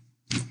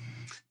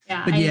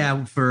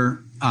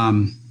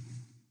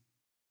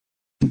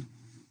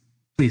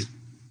 Please.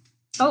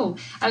 Oh,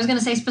 I was going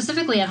to say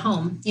specifically at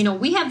home,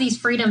 we have these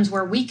freedoms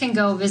where we can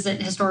go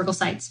visit historical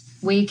sites.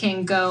 We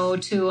can go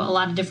to a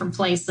lot of different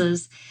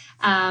places.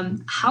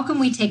 How can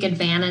we take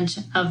advantage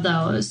of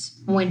those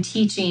when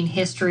teaching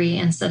history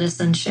and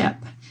citizenship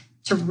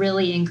to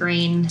really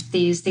ingrain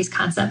these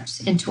concepts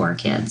into our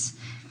kids?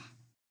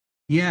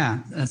 Yeah.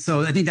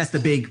 So I think that's the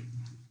big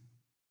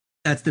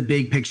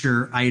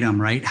picture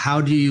item, right?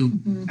 How do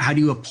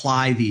you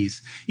apply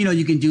these?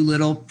 You can do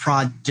little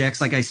projects,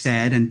 like I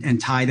said,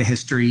 and tie the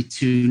history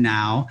to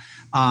now.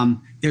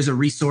 There's a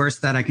resource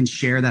that I can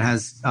share that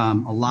has a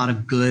lot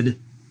of good.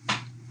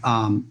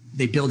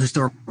 They build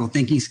historical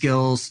thinking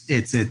skills.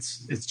 It's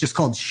just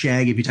called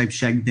SHEG. If you type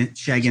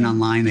SHEG in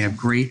online, they have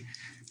great.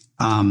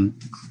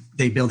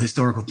 They build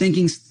historical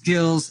thinking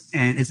skills,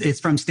 and it's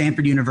from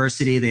Stanford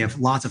University. They have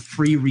lots of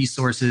free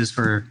resources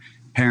for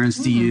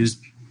parents to use.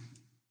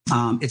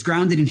 It's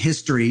grounded in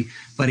history,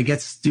 but it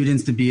gets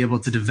students to be able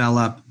to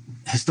develop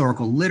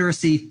historical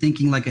literacy,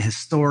 thinking like a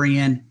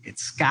historian. It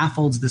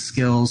scaffolds the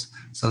skills.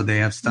 So they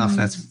have stuff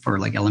that's for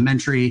like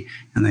elementary,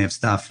 and they have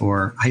stuff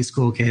for high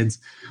school kids.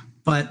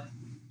 But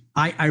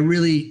I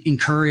really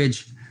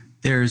encourage,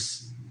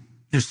 there's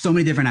so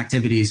many different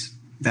activities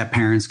that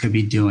parents could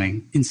be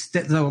doing.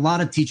 Instead, so a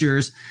lot of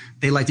teachers,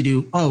 they like to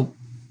do a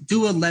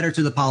letter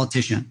to the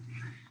politician.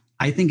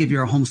 I think if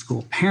you're a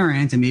homeschool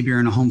parent and maybe you're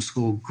in a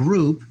homeschool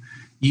group,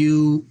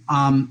 you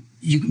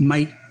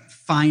might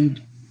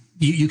find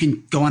you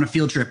can go on a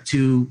field trip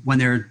to when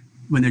they're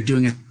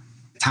doing a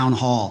town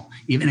hall,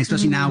 even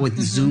especially now with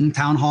Zoom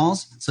town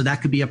halls. So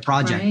that could be a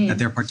project that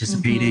they're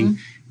participating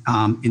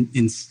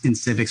in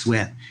civics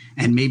with,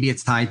 and maybe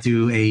it's tied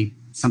to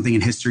something in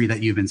history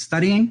that you've been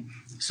studying.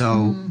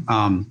 So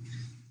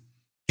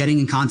getting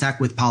in contact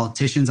with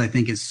politicians, I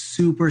think, is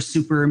super,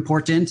 super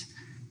important.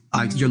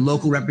 Your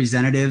local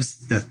representatives,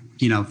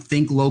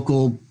 think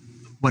local.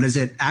 What is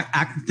it?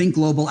 Think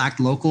global, act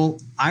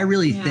local. I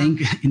really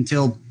think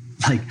until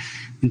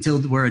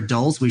we're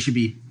adults, we should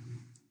be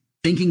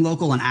thinking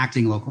local and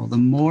acting local. The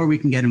more we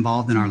can get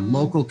involved in our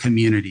local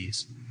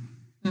communities,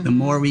 the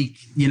more we,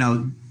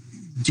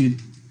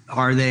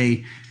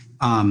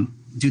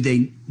 do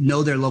they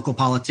know their local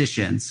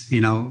politicians?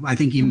 I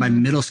think even by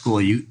middle school,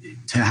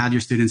 to have your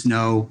students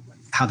know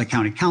how the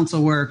county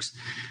council works,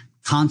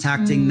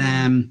 contacting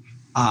them,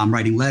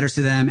 writing letters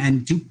to them,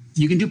 and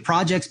you can do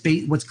projects.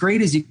 What's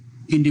great is you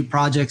can do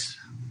projects.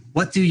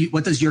 What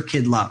does your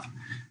kid love?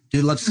 Do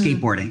they love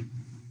skateboarding?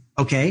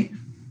 Okay.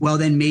 Well,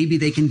 then maybe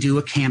they can do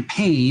a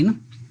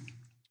campaign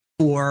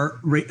for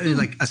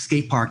like a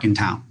skate park in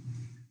town,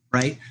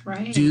 right?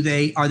 Right. Do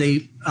they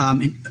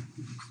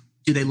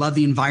love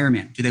the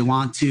environment? Do they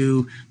want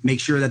to make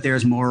sure that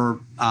there's more,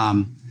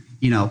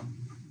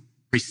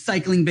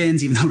 recycling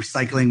bins, even though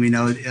recycling, we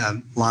know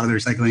a lot of the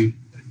recycling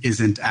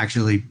isn't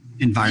actually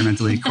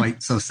environmentally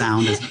quite so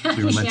sound as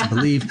we were led to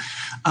believe.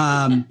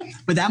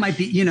 But that might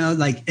be,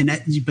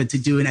 but to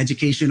do an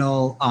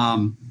educational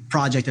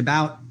project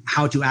about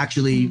how to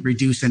actually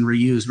reduce and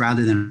reuse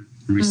rather than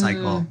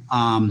recycle.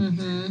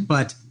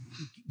 But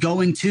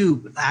going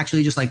to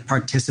actually just like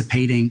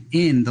participating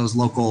in those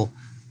local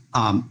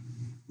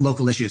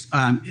issues.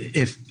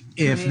 If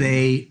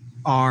they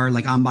are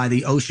like on by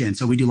the ocean.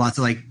 So we do lots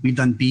of we've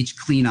done beach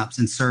cleanups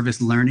and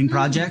service learning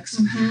projects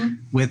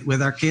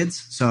with our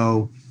kids.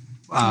 So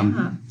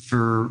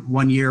for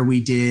 1 year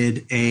we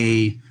did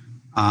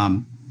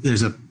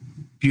there's a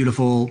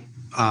beautiful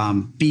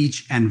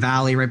beach and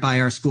valley right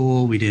by our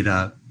school. We did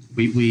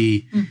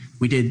we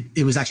did,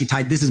 it was actually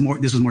tied, this was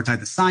more tied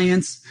to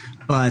science,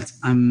 but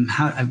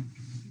I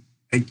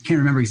can't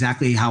remember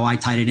exactly how I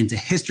tied it into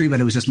history,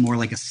 but it was just more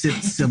like a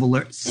civil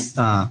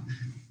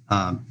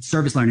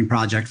service learning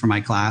project for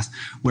my class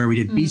where we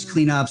did beach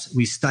cleanups.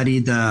 We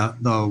studied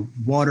the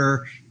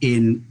water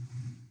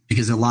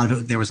because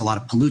there was a lot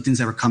of pollutants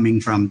that were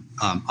coming from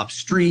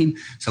upstream.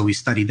 So we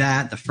studied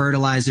that, the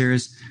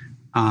fertilizers.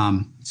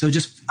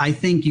 I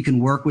think you can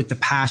work with the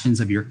passions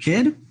of your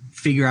kid,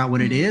 figure out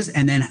what it is,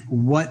 and then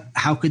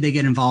how could they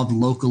get involved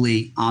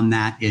locally on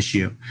that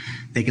issue?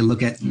 They can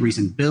look at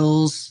recent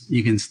bills.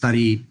 You can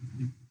study,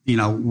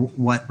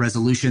 what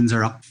resolutions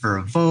are up for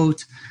a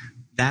vote.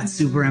 That's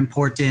super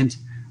important.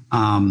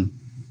 And,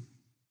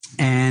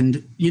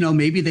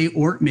 maybe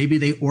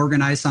they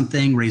organize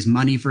something, raise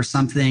money for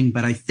something.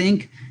 But I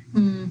think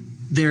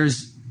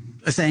there's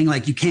a saying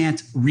like you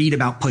can't read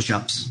about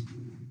push-ups,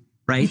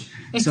 right?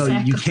 Exactly. So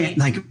you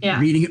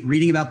can't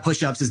reading about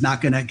push-ups is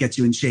not going to get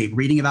you in shape.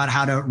 Reading about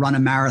how to run a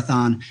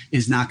marathon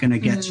is not going to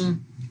get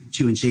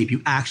you in shape.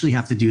 You actually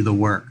have to do the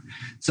work.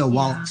 So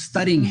while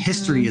studying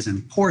history is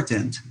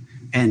important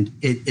and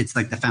it's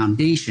like the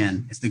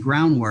foundation, it's the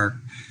groundwork,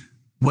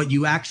 what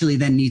you actually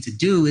then need to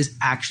do is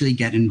actually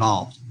get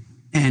involved.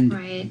 And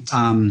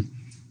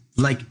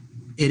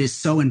it is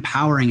so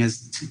empowering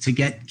to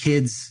get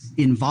kids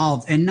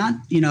involved and not,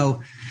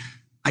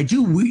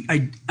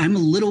 I'm a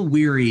little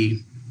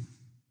weary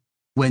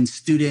when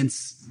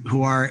students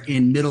who are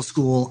in middle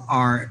school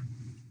or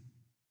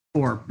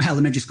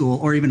elementary school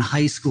or even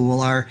high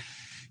school are,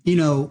 we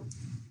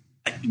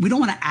don't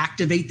want to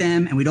activate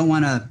them and we don't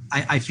want to,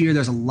 I fear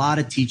there's a lot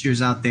of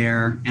teachers out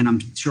there, and I'm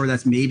sure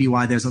that's maybe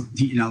why there's,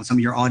 some of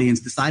your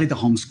audience decided to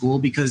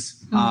homeschool because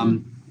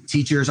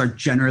teachers are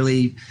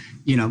generally,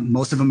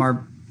 most of them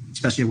are,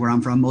 especially where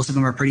I'm from, most of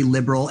them are pretty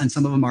liberal and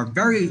some of them are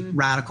very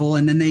radical.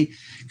 And then they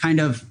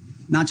kind of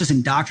not just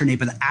indoctrinate,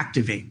 but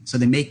activate. So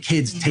they make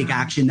kids take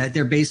action that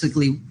they're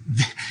basically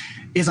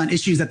is on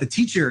issues that the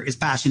teacher is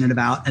passionate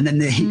about. And then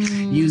they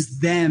use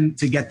them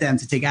to get them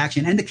to take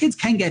action. And the kids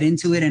can get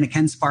into it and it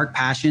can spark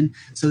passion.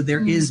 So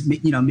there is,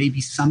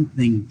 maybe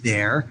something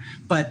there.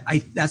 But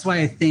that's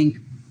why I think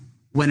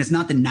when it's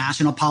not the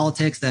national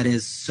politics that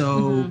is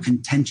so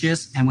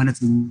contentious and when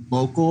it's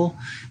local,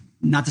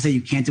 not to say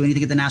you can't do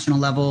anything at the national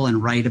level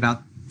and write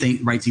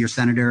to your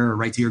senator or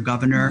write to your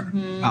governor,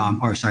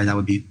 or sorry, that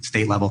would be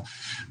state level.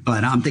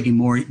 But I'm thinking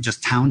more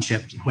just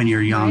township when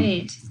you're young.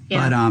 Right.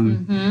 Yeah.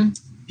 But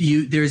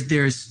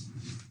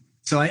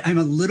so I'm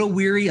a little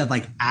weary of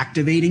like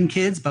activating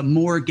kids, but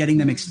more getting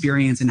them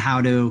experience in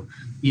how to,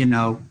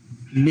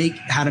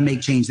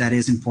 make change that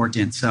is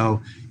important.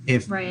 So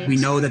if we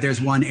know that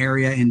there's one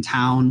area in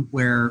town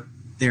where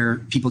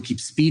people keep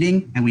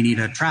speeding and we need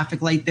a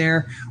traffic light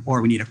there,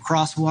 or we need a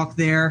crosswalk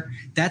there,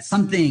 that's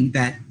something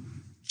that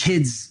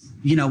kids,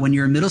 when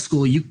you're in middle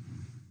school, you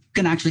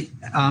can actually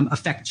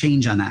affect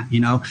change on that.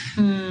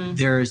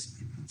 There's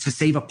to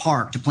save a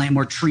park, to plant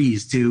more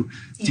trees, to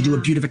do a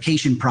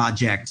beautification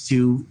project,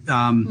 to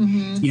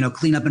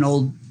clean up an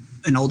old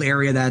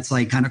area that's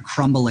like kind of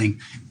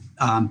crumbling,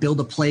 build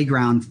a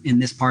playground in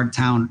this part of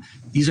town.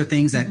 These are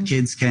things that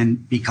kids can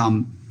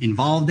become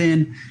involved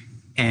in,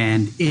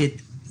 and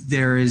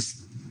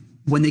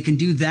when they can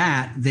do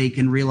that, they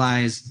can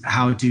realize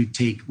how to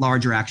take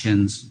larger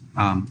actions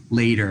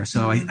later.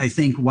 So I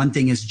think one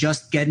thing is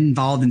just get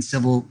involved in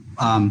civil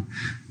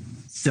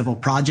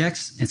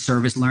projects and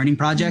service learning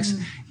projects.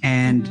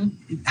 And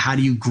how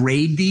do you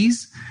grade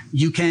these?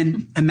 You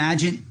can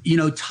imagine,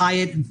 tie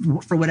it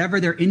for whatever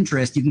their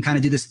interest. You can kind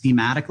of do this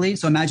thematically.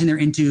 So imagine they're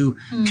into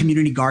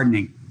community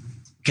gardening.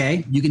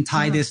 Okay. You can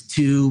tie this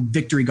to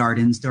victory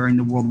gardens during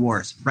the World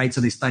Wars, right?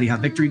 So they study how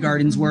victory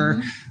gardens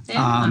were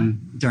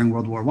during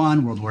World War I,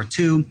 World War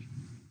II.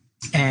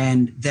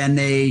 And then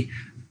they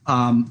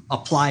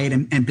apply it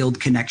and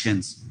build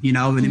connections,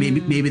 and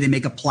maybe they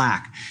make a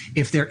plaque.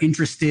 If they're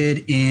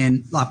interested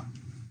in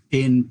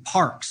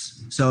parks,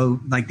 so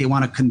like they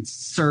want to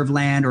conserve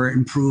land or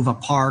improve a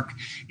park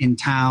in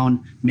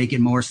town, make it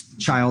more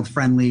child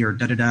friendly or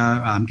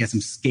get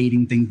some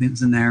skating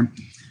things in there.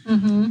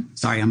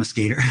 Sorry, I'm a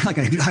skater. Like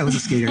I was a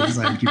skater because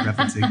I keep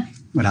referencing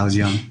when I was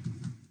young.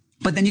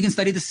 But then you can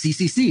study the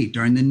CCC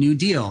during the New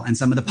Deal and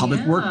some of the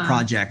public work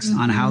projects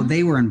on how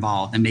they were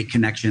involved and make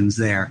connections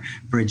there,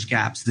 bridge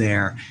gaps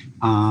there.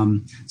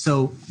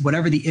 So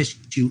whatever the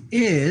issue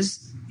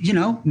is,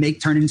 turn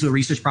it into a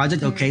research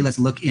project. Okay, let's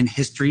look in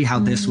history how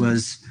this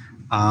was,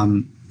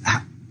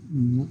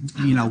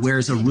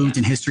 where's a root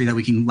in history that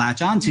we can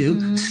latch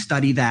onto,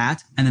 study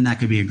that, and then that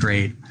could be a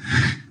grade.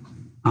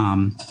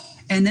 And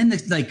then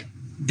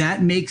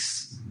that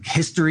makes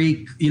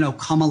history,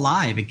 come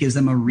alive. It gives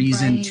them a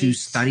reason to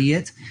study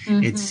it.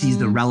 It sees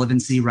the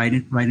relevancy right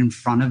in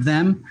front of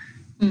them.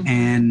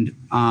 And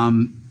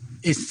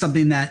it's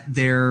something that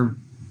they're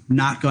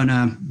not going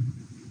to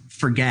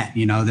forget.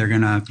 They're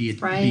going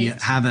to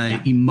have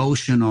an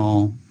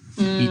emotional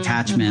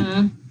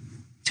attachment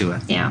to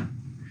it. Yeah.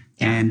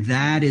 And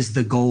that is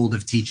the goal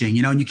of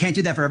teaching, and you can't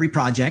do that for every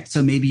project.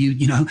 So maybe you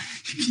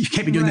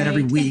can't be doing that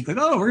every week. Like,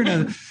 oh, we're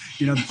going to,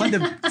 plant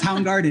the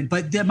town garden.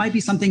 But that might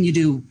be something you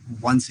do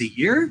once a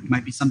year. It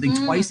might be something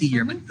twice a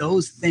year. But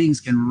those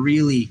things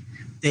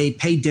they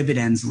pay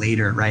dividends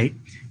later, right?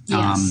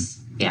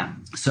 Yes. Yeah.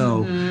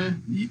 So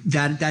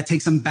that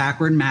takes some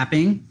backward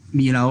mapping,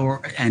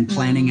 and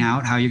planning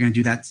out how you're going to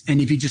do that. And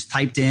if you just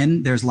typed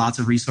in, there's lots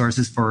of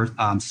resources for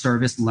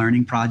service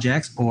learning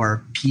projects,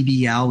 or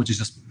PBL, which is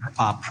just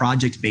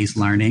project-based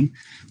learning.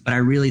 But I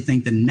really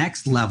think the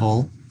next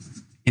level,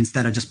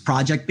 instead of just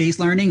project-based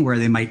learning, where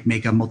they might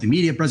make a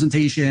multimedia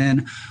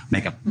presentation,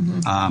 make a,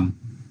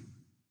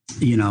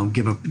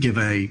 give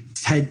a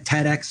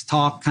TEDx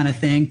talk kind of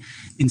thing.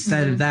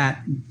 Instead of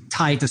that,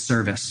 tie it to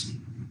service.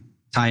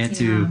 Tie it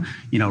to,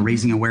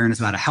 raising awareness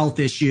about a health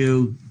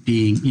issue,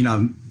 being,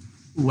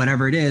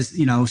 whatever it is,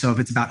 so if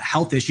it's about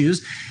health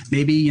issues,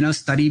 maybe,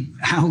 study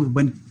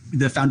when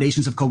the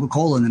foundations of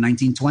Coca-Cola in the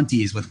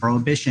 1920s with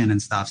prohibition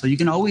and stuff. So you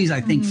can always, I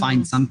think,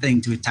 find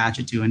something to attach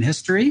it to in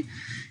history,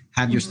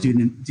 have your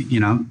student,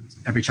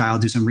 every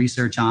child do some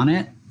research on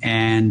it.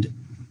 And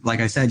like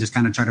I said, just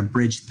kind of try to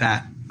bridge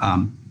that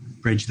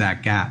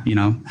gap,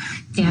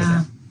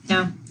 Yeah.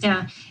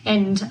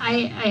 And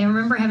I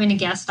remember having a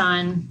guest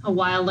on a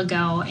while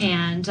ago,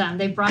 and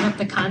they brought up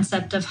the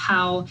concept of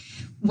how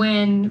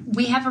when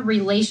we have a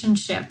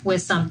relationship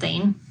with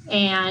something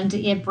and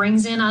it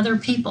brings in other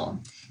people,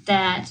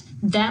 that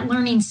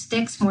learning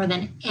sticks more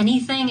than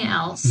anything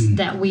else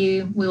that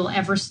we will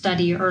ever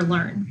study or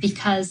learn,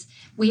 because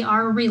we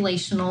are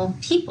relational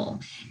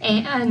people.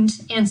 And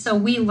so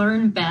we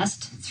learn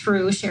best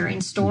through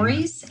sharing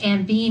stories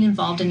and being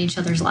involved in each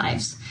other's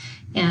lives.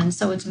 And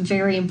so it's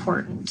very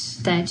important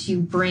that you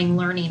bring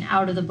learning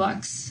out of the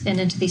books and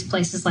into these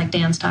places like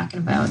Dan's talking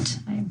about.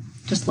 I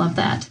just love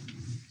that.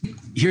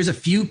 Here's a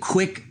few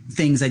quick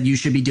things that you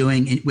should be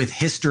doing with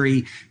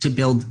history to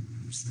build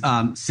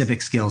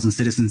civic skills and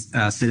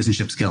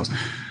citizenship skills.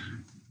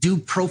 Do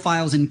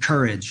profiles in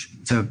courage.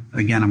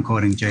 Again, I'm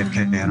quoting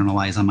JFK. I don't know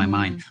why it's on my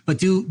mind.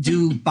 But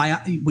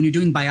when you're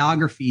doing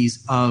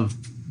biographies of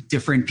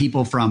different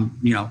people from,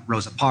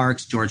 Rosa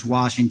Parks, George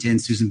Washington,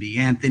 Susan B.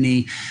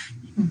 Anthony,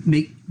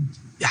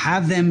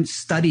 have them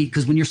study,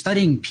 because when you're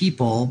studying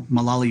people,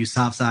 Malala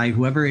Yousafzai,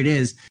 whoever it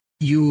is,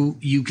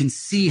 you can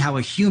see how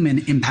a human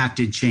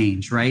impacted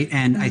change, right?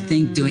 And I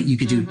think you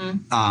could do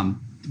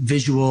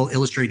visual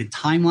illustrated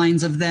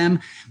timelines of them.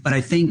 But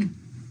I think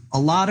a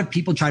lot of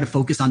people try to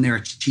focus on their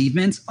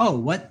achievements. Oh,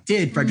 what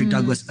did Frederick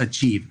Douglass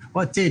achieve?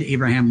 What did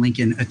Abraham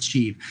Lincoln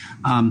achieve?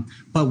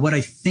 But what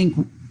I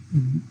think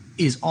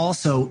is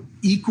also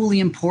equally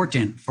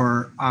important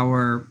for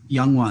our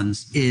young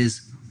ones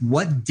is,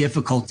 what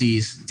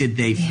difficulties did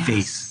they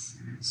face?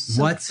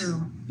 So what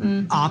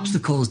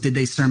obstacles did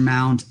they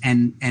surmount,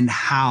 and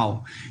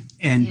how?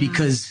 And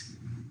because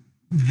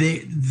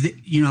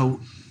if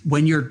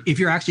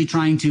you're actually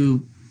trying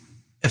to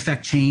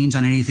affect change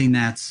on anything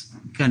that's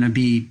going to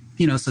be,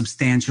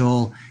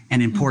 substantial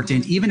and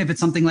important, even if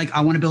it's something like,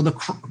 I want to build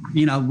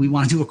we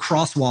want to do a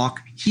crosswalk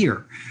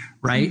here,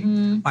 right?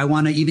 I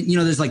want to even,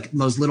 there's like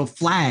those little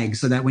flags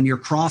so that when you're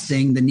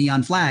crossing, the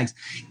neon flags,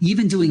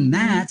 even doing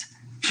that,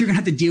 you're going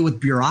to have to deal with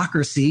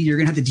bureaucracy. You're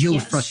going to have to deal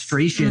with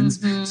frustrations.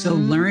 So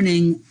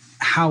learning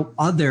how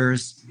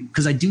others,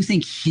 because I do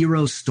think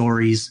hero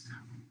stories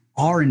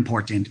are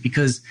important,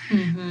 because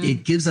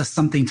it gives us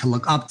something to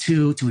look up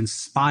to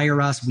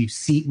inspire us.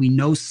 We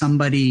know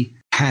somebody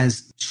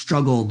has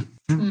struggled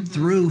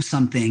through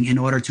something in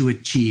order to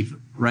achieve,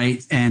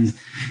 right? And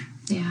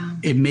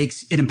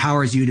it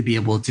empowers you to be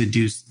able to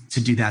do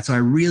that. So I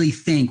really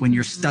think when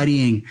you're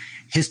studying,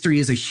 history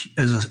is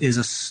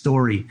a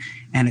story,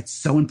 and it's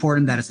so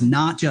important that it's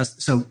not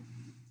just,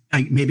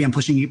 maybe I'm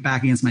pushing it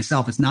back against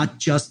myself. It's not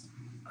just,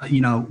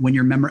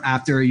 when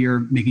after you're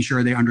making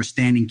sure they're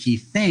understanding key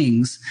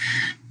things,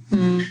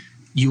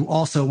 you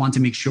also want to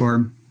make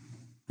sure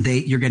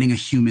you're getting a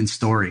human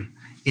story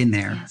in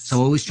there. Yes.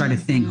 So always try to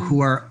think, who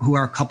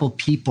are a couple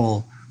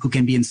people who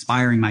can be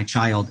inspiring my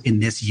child in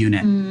this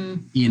unit,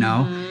 and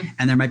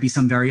there might be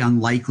some very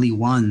unlikely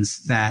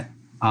ones that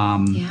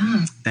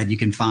you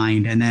can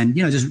find. And then,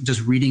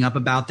 just reading up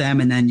about them.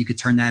 And then you could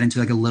turn that into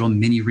like a little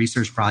mini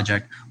research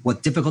project.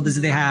 What difficulties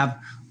do they have?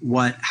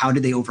 How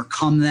did they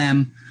overcome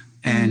them?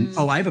 And,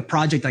 I have a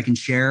project I can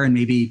share, and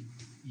maybe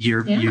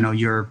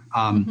your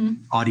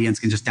audience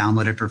can just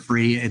download it for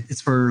free.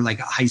 It's for like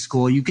high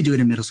school. You could do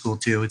it in middle school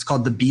too. It's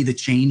called the Be the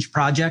Change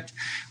Project,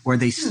 where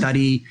they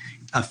study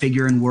a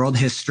figure in world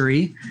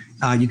history.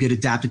 You could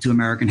adapt it to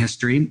American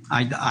history.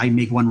 I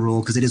make one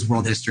rule, because it is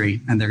world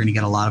history, and they're going to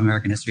get a lot of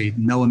American history.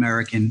 No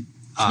American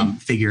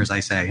figures,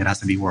 I say. It has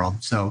to be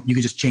world. So you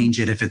could just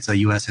change it if it's a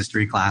U.S.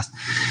 history class.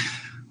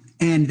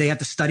 And they have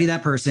to study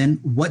that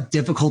person. What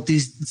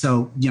difficulties?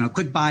 So,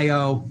 quick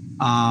bio.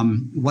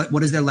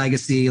 What is their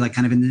legacy? Like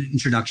kind of in the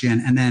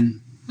introduction, and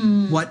then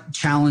what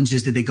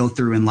challenges did they go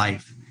through in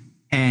life?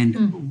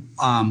 And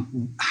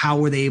how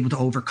were they able to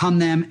overcome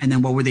them? And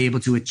then what were they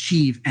able to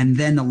achieve? And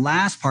then the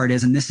last part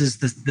is, and this is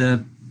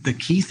the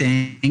key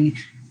thing,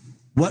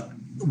 what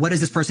has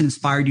this person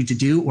inspired you to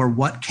do? Or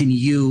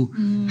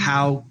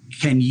how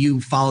can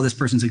you follow this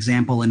person's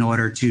example in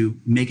order to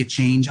make a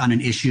change on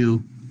an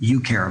issue you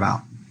care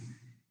about?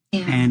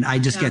 Yeah. And I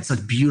just get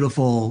such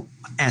beautiful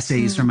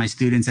essays from my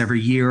students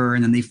every year.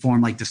 And then they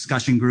form like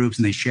discussion groups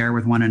and they share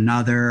with one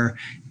another.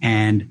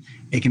 And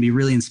it can be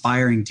really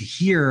inspiring to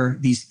hear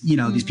these,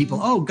 these people,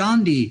 oh,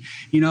 Gandhi,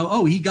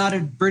 oh, he got a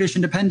British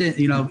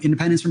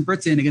independence from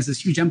Britain against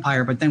this huge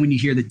empire. But then when you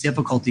hear the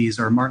difficulties,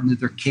 or Martin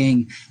Luther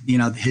King,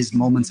 his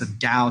moments of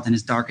doubt and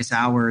his darkest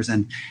hours,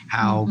 and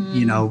how,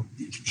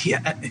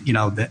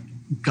 the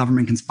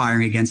government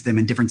conspiring against him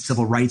and different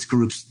civil rights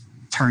groups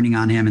turning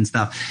on him and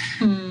stuff,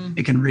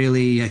 it can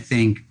really, I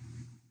think,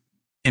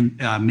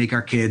 make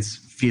our kids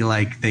feel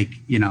like they,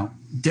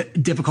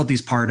 difficulty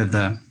is part of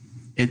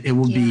it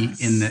will be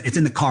it's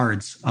in the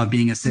cards of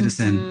being a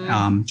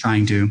citizen,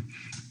 trying to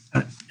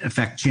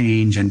affect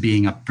change and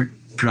being a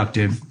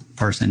productive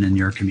person in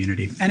your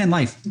community and in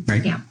life,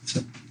 right? Yeah.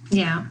 So,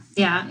 yeah.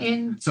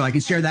 And so I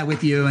can share that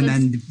with you, and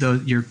then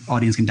your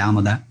audience can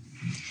download that.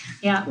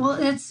 Yeah. Well,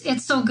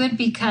 it's so good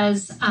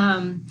because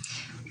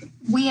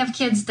we have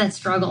kids that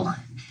struggle,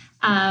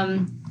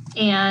 and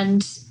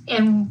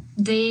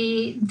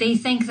they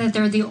think that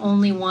they're the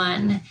only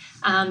one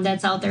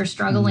that's out there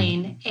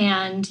struggling,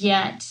 and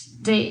yet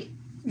they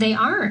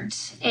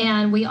aren't.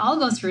 And we all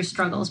go through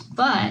struggles,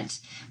 but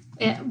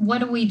what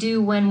do we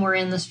do when we're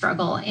in the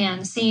struggle?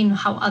 And seeing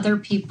how other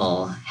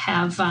people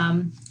have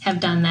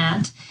done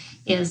that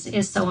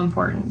is so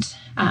important.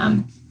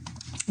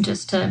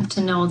 Just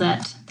to know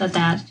that's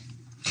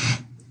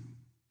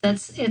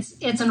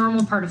a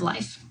normal part of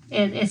life.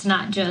 It's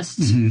not just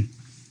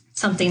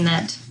something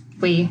that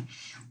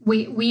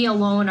we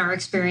alone are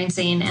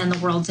experiencing and the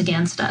world's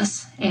against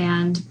us.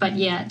 But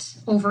yet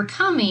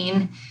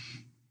overcoming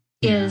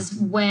is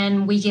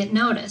when we get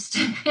noticed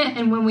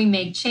and when we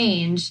make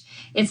change.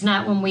 It's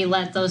not when we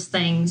let those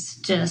things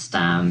just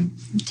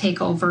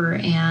take over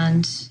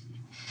and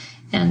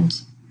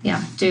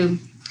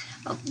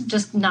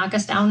just knock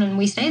us down and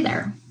we stay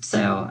there.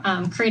 So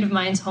Creative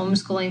Minds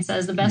Homeschooling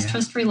says the best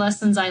history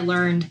lessons I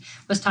learned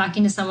was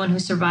talking to someone who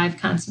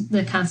survived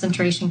the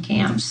concentration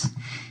camps.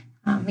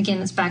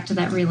 Again, it's back to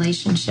that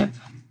relationship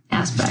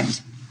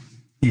aspect.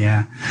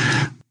 Yeah.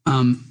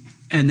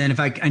 And then if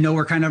I know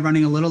we're kind of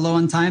running a little low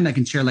on time, I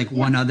can share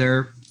one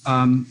other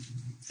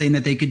thing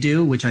that they could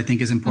do, which I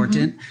think is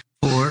important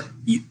for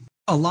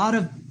a lot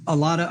of,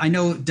 I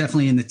know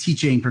definitely in the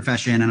teaching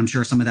profession, and I'm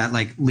sure some of that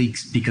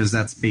leaks because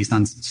that's based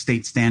on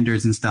state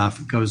standards and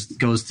stuff, goes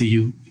to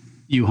you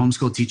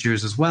homeschool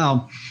teachers as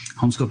well,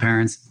 homeschool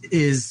parents,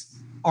 is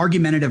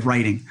argumentative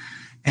writing.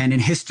 And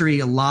in history,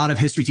 a lot of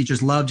history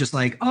teachers love just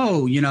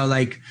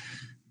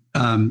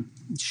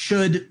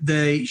should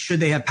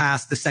they have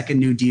passed the Second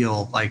New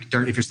Deal,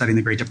 if you're studying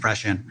the Great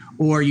Depression,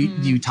 or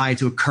you tie it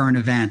to a current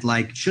event,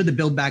 should the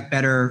Build Back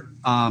Better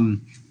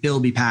bill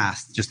be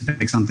passed, just to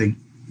pick something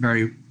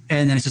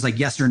and then it's just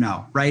yes or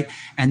no, right?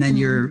 And then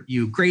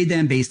you grade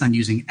them based on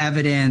using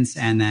evidence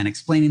and then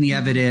explaining the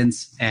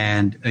evidence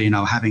and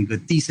having a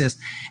good thesis,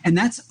 and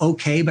that's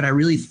okay. But I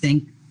really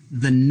think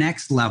the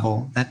next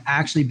level that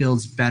actually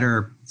builds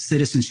better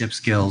citizenship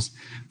skills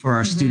for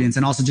our students,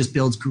 and also just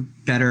builds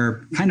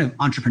better kind of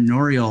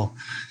entrepreneurial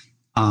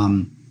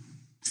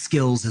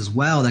skills as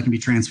well that can be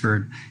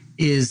transferred,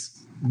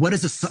 is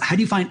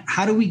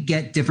how do we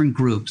get different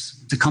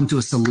groups to come to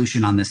a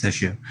solution on this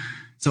issue?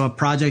 So a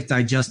project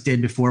I just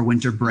did before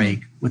winter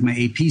break with my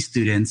AP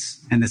students,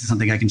 and this is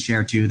something I can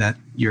share too that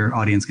your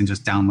audience can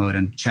just download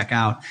and check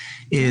out,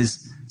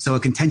 is a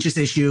contentious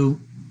issue,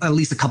 at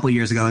least a couple of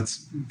years ago,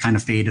 it's kind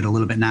of faded a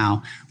little bit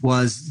now,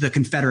 was the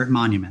Confederate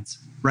monuments,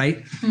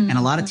 right? And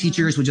a lot of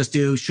teachers would just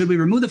do, should we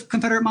remove the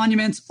Confederate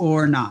monuments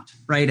or not,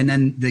 right? And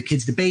then the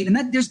kids debate, and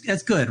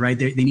that's good, right?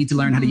 They need to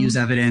learn how to use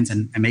evidence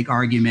and make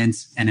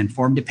arguments and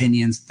informed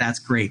opinions. That's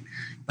great.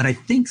 But I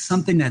think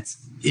something that's,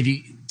 if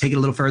you take it a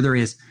little further,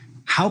 is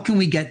how can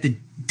we get the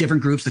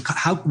different groups,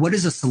 what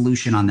is a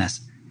solution on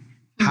this?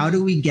 How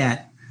do we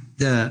get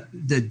the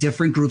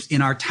different groups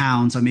in our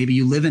town? So maybe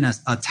you live in a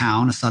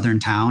town, a southern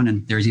town,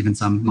 and there's even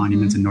some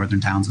monuments in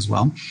northern towns as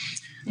well.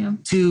 Yeah.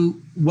 To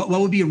what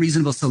would be a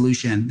reasonable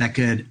solution that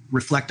could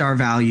reflect our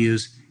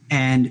values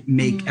and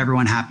make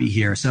everyone happy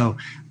here. So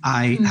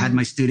I had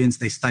my students,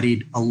 they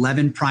studied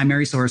 11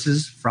 primary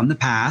sources from the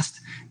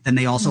past. Then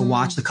they also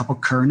watched a couple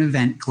current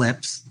event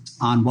clips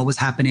on what was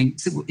happening.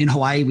 In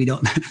Hawaii,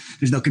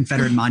 there's no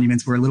Confederate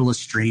monuments. We're a little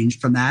estranged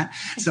from that.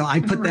 So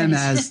I put them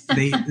as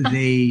I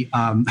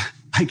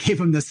gave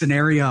them the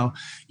scenario.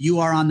 You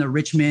are on the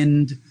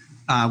Richmond,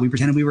 we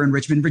pretended we were in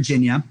Richmond,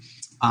 Virginia.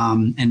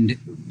 And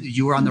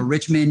you were on the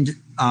Richmond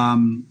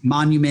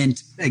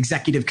Monument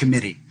Executive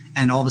Committee.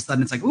 And all of a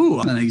sudden it's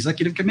ooh, I'm on an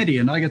executive committee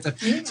and I get to.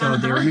 Yeah. So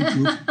they're in a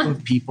group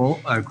of people,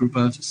 a group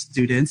of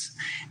students.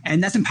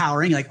 And that's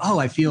empowering.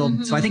 I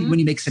feel, so I think when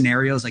you make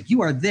scenarios,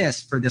 you are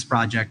this for this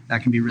project,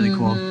 that can be really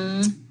cool.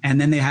 And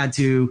then they had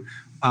to,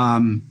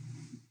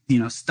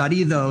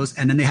 study those.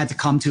 And then they had to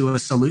come to a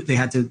solution. They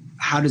had to,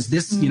 how does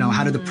this,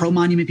 how do the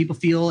pro-monument people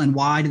feel and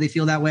why do they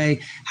feel that way?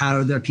 How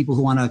do the people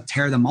who want to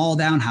tear them all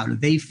down, how do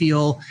they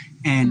feel?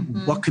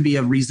 And what could be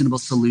a reasonable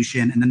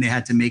solution? And then they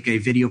had to make a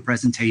video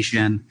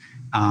presentation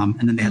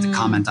And then they had to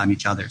comment on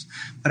each other's.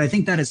 But I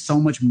think that is so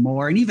much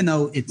more. And even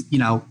though it's,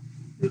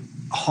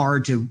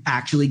 hard to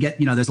actually get,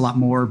 there's a lot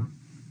more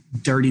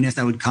dirtiness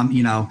that would come,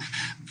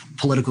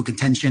 political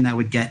contention that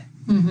would get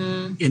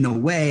in the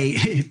way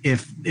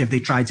if they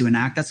tried to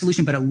enact that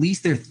solution. But at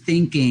least they're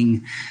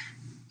thinking,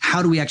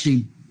 how do we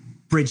actually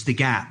bridge the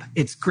gap?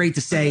 It's great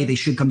to say they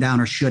should come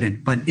down or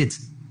shouldn't, but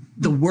it's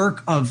the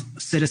work of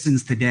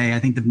citizens today. I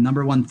think the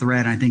number one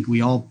thread, and I think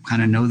we all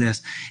kind of know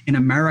this, in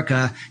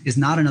America is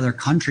not another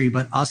country,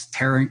 but us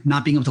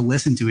not being able to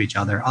listen to each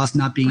other, us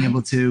not being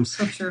able to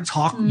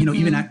talk,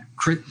 even at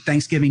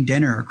Thanksgiving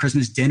dinner or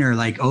Christmas dinner,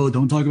 like, oh,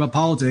 don't talk about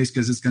politics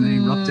because it's going to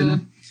erupt in it.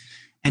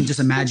 And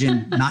just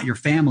imagine not your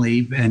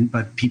family,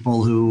 but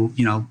people who,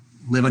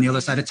 live on the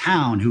other side of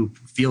town, who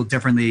feel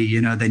differently,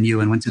 than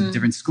you and went to a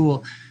different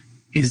school,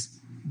 is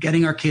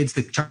getting our kids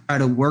to try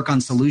to work on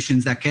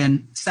solutions that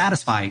can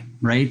satisfy,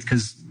 right?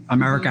 Because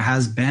America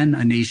has been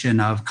a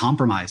nation of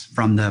compromise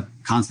from the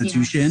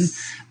Constitution,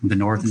 the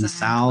North and the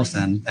South,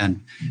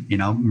 and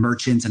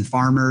merchants and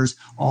farmers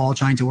all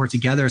trying to work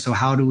together. So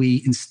how do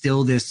we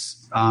instill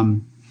this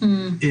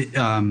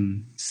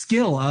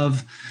skill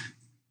of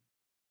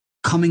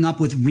coming up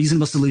with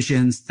reasonable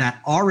solutions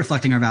that are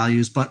reflecting our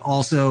values, but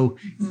also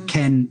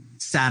can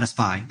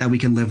satisfy, that we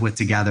can live with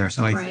together.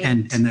 So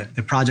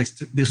the projects,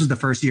 this was the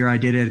first year I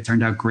did it. It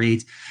turned out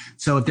great.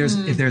 So if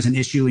there's an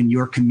issue in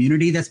your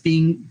community that's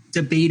being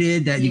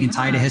debated that you can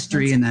tie to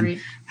history and then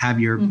have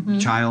your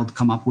child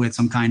come up with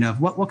some kind of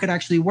what could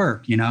actually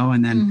work,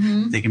 and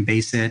then they can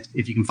base it,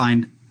 if you can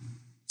find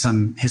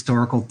some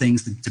historical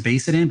things to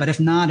base it in. But if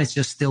not, it's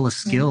just still a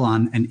skill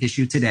on an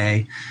issue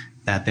today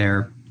that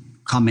they're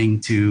coming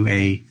to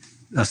a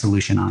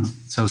solution on.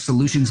 So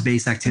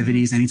solutions-based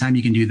activities, anytime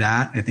you can do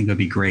that, I think would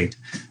be great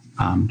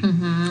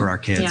for our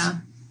kids.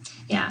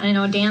 Yeah, I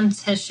know Dan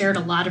has shared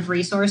a lot of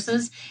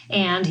resources,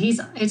 and he's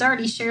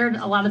already shared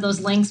a lot of those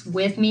links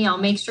with me. I'll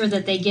make sure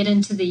that they get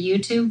into the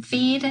YouTube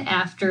feed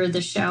after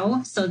the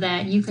show so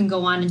that you can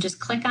go on and just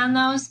click on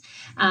those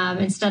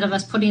instead of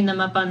us putting them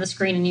up on the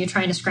screen and you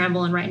trying to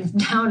scramble and write them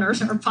down or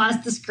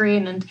pause the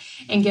screen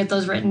and get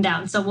those written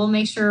down. So we'll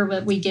make sure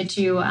that we get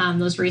you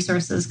those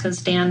resources because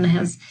Dan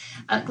has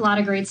a lot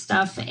of great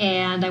stuff,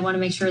 and I want to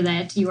make sure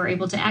that you are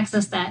able to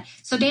access that.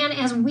 So Dan,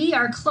 as we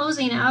are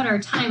closing out our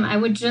time, I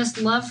would just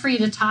love for you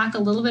to talk a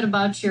little bit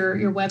about your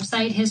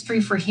website,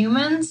 History for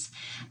Humans,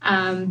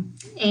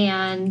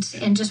 and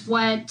just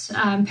what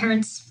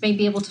parents may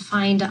be able to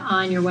find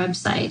on your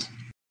website.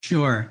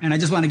 Sure. And I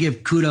just want to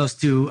give kudos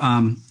to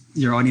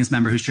your audience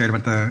member who shared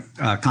about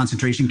the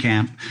concentration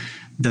camp,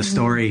 the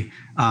story.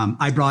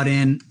 I brought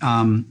in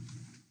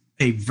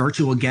a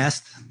virtual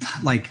guest.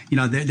 Like,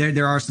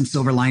 there are some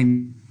silver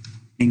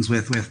linings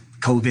with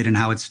COVID and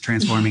how it's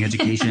transforming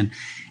education.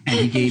 And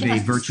he gave a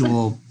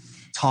virtual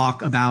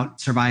talk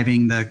about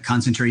surviving the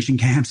concentration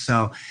camps.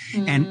 So,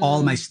 and all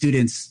of my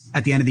students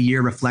at the end of the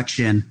year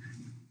reflection.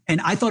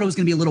 And I thought it was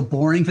going to be a little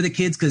boring for the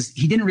kids because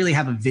he didn't really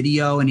have a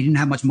video and he didn't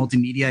have much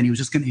multimedia. And he was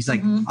just he's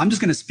like, I'm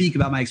just going to speak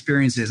about my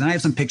experiences. And I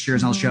have some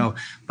pictures and I'll show,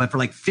 but for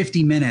like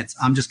 50 minutes,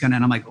 and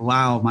I'm like,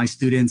 wow, my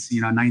students,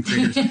 ninth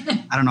graders,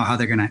 I don't know how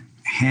they're going to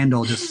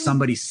handle just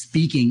somebody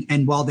speaking.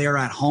 And while they're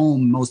at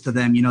home, most of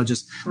them,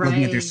 just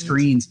looking at their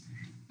screens,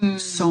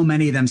 so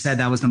many of them said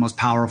that was the most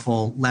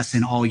powerful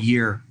lesson all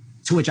year.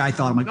 To which I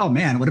thought, I'm like, oh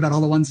man, what about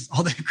all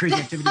the crazy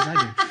activities I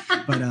do?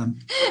 But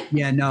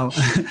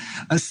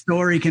a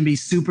story can be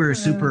super,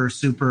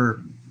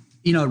 super,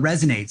 it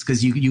resonates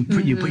because you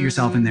put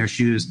yourself in their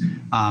shoes.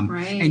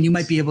 And you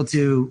might be able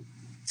to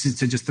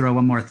just throw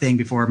one more thing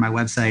before my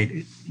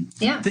website.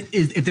 Yeah.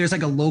 If there's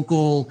like a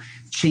local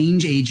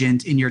change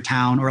agent in your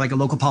town or like a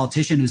local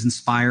politician who's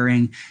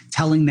inspiring,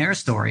 telling their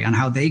story on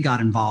how they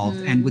got involved.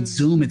 And with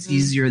Zoom, it's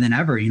easier than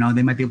ever.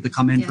 They might be able to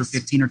come in for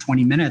 15 or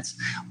 20 minutes,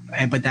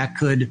 but that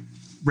could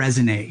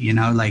resonate, you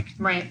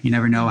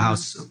never know how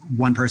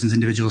one person's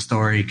individual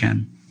story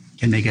can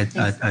make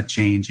a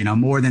change,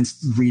 more than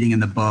reading in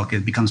the book.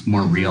 It becomes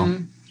more real.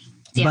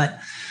 But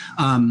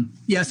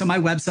so my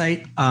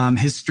website,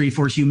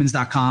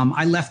 historyforhumans.com.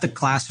 I left the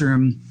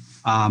classroom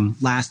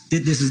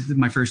this is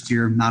my first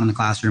year not in the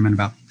classroom in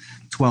about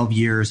 12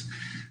 years,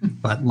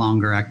 but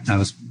longer. I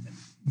was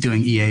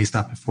doing EA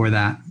stuff before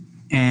that.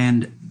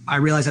 And I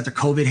realized after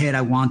COVID hit,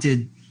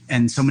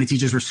 and so many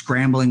teachers were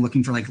scrambling,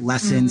 looking for like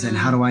lessons and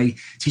how do I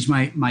teach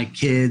my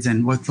kids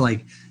and what's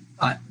like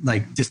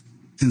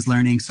distance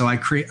learning. So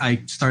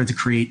I started to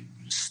create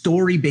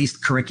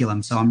story-based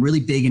curriculum. So I'm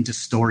really big into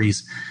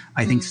stories.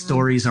 I think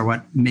stories are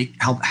what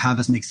have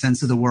us make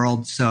sense of the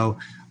world. So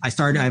I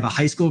have a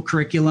high school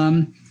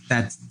curriculum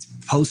that's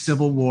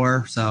post-Civil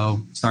War.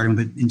 So starting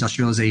with the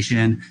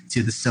industrialization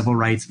to the civil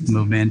rights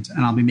movement.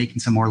 And I'll be making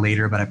some more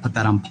later, but I put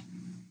that on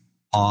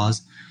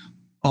pause.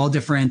 All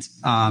different.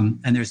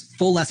 And there's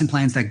full lesson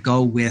plans that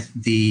go with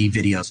the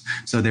videos.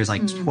 So there's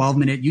like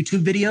 12-minute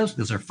YouTube videos.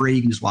 Those are free.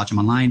 You can just watch them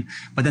online.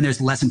 But then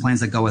there's lesson plans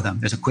that go with them.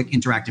 There's a quick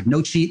interactive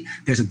note sheet.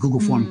 There's a Google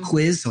Form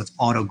quiz. So it's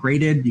auto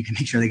graded. You can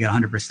make sure they get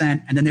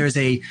 100%. And then there's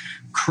a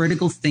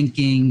critical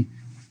thinking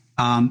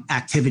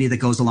activity that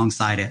goes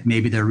alongside it.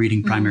 Maybe they're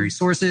reading primary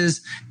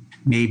sources.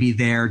 Maybe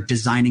they're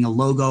designing a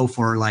logo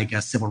for like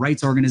a civil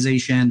rights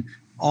organization.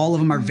 All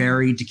of them are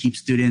varied to keep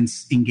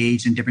students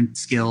engaged in different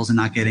skills and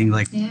not getting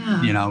like,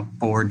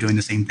 bored doing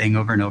the same thing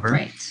over and over.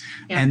 Right.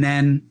 Yeah.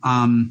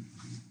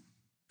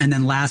 And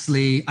then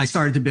lastly, I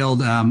started to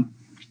build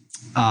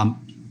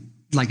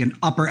like an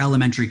upper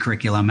elementary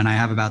curriculum, and I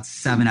have about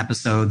 7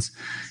 episodes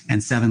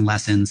and 7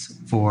 lessons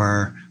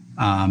for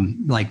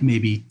like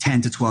maybe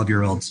 10 to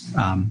 12-year-olds.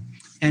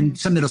 And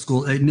some middle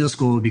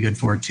school would be good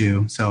for it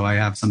too. So I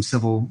have some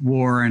Civil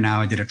War, and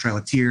now I did a Trail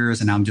of Tears,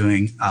 and now I'm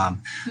doing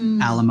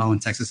Alamo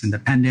and Texas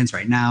Independence.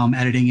 Right now I'm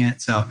editing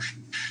it. So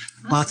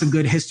lots of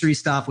good history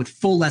stuff with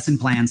full lesson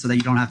plans so that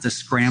you don't have to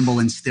scramble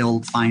and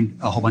still find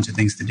a whole bunch of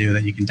things to do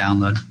that you can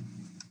download.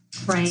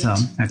 Right. So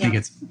I think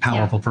it's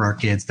powerful for our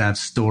kids to have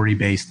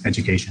story-based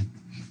education.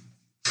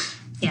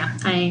 Yeah,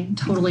 I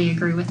totally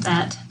agree with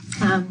that.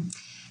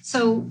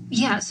 So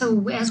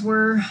as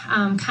we're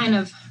kind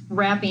of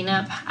wrapping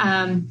up,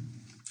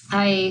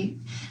 I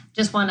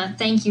just want to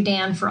thank you,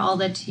 Dan, for all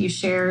that you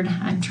shared.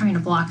 I'm trying to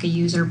block a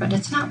user, but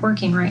it's not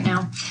working right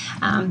now.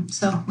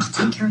 So we'll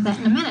take care of that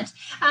in a minute.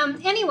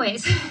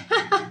 Anyways,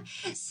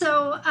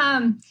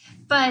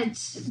 but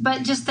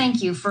just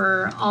thank you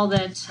for all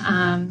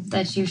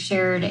that you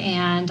shared.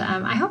 And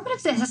I hope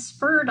it has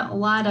spurred a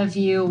lot of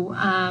you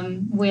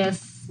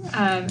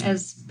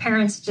as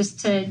parents just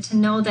to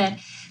know that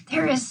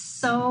there is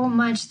so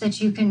much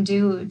that you can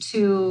do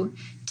to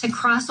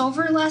cross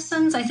over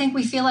lessons. I think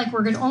we feel like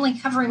we're only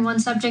covering one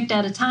subject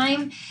at a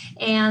time,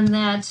 and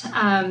that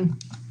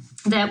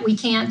we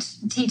can't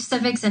teach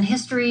civics and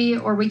history,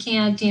 or we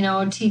can't,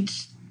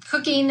 teach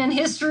cooking and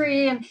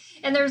history,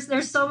 and there's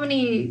so much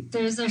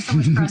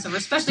crossover,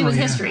 especially with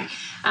history.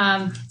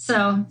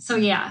 So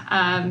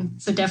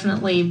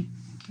definitely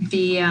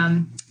be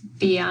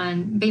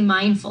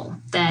mindful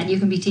that you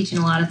can be teaching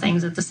a lot of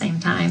things at the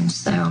same time.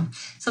 So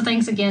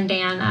thanks again,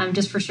 Dan,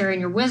 just for sharing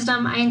your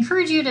wisdom. I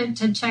encourage you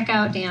to check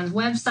out Dan's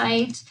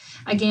website,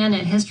 again,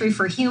 at History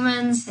for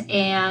Humans.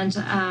 And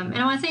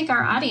I want to thank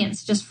our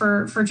audience just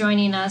for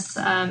joining us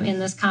in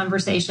this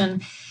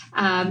conversation.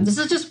 This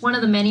is just one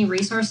of the many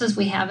resources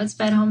we have at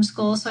SPED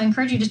Homeschool. So I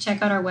encourage you to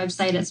check out our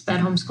website at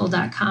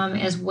spedhomeschool.com,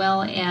 as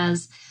well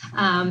as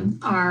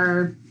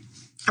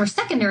our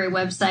secondary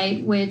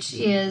website, which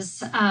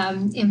is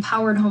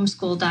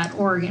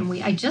empoweredhomeschool.org.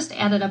 And I just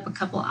added up a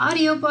couple of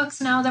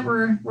audiobooks now that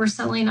we're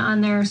selling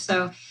on there.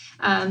 So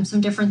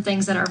some different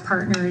things that our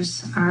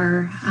partners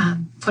are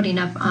putting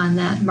up on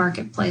that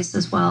marketplace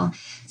as well.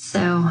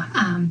 So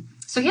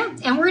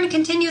and we're going to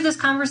continue this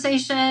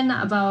conversation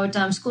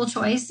about school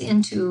choice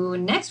into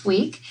next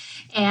week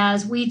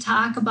as we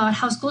talk about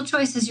how school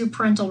choice is your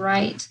parental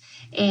right.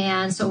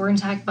 And so we're going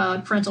to talk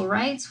about parental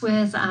rights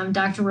with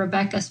Dr.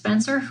 Rebecca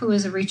Spencer, who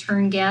is a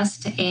return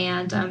guest,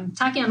 and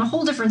talking on a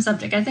whole different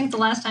subject. I think the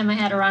last time I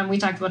had her on, we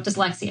talked about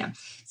dyslexia.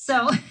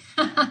 So,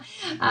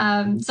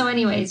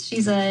 anyways,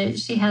 she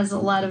has a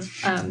lot of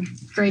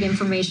great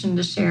information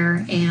to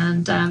share.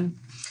 And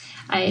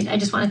I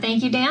just want to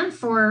thank you, Dan,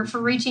 for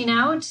reaching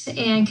out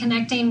and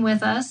connecting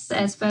with us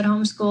at SPED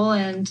Homeschool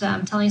and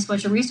telling us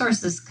about your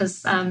resources,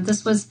 because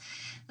this was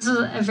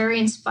a very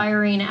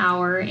inspiring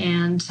hour,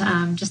 and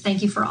just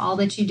thank you for all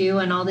that you do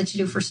and all that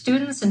you do for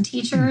students and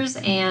teachers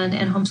and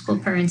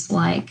homeschool parents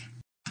alike.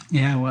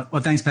 Yeah,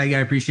 well, thanks, Peggy. I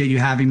appreciate you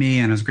having me,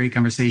 and it was a great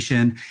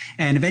conversation.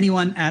 And if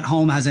anyone at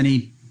home has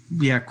any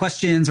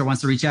questions or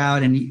wants to reach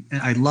out, and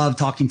I love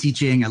talking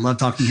teaching, I love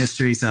talking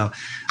history, so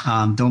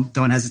don't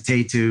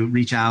hesitate to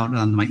reach out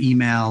on my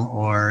email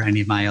or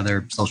any of my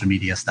other social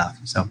media stuff.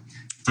 So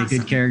take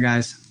good care,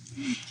 guys.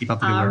 Keep up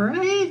the good work.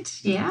 All right.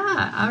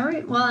 Yeah. All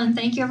right. Well, and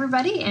thank you,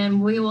 everybody.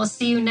 And we will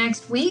see you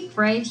next week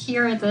right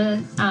here at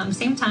the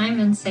same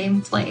time and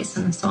same place.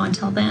 And so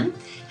until then,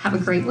 have a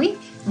great week.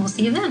 And we'll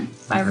see you then.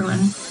 Bye, everyone.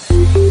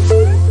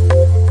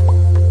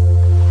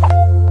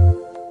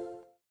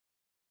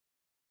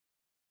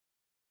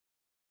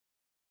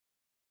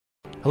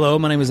 Hello,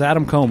 my name is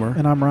Adam Comer.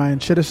 And I'm Ryan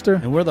Chittister.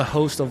 And we're the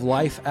host of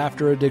Life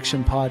After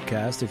Addiction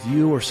podcast. If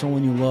you or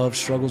someone you love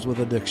struggles with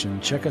addiction,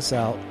 check us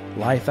out,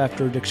 Life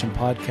After Addiction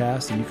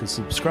podcast, and you can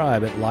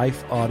subscribe at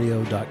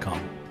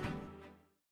lifeaudio.com.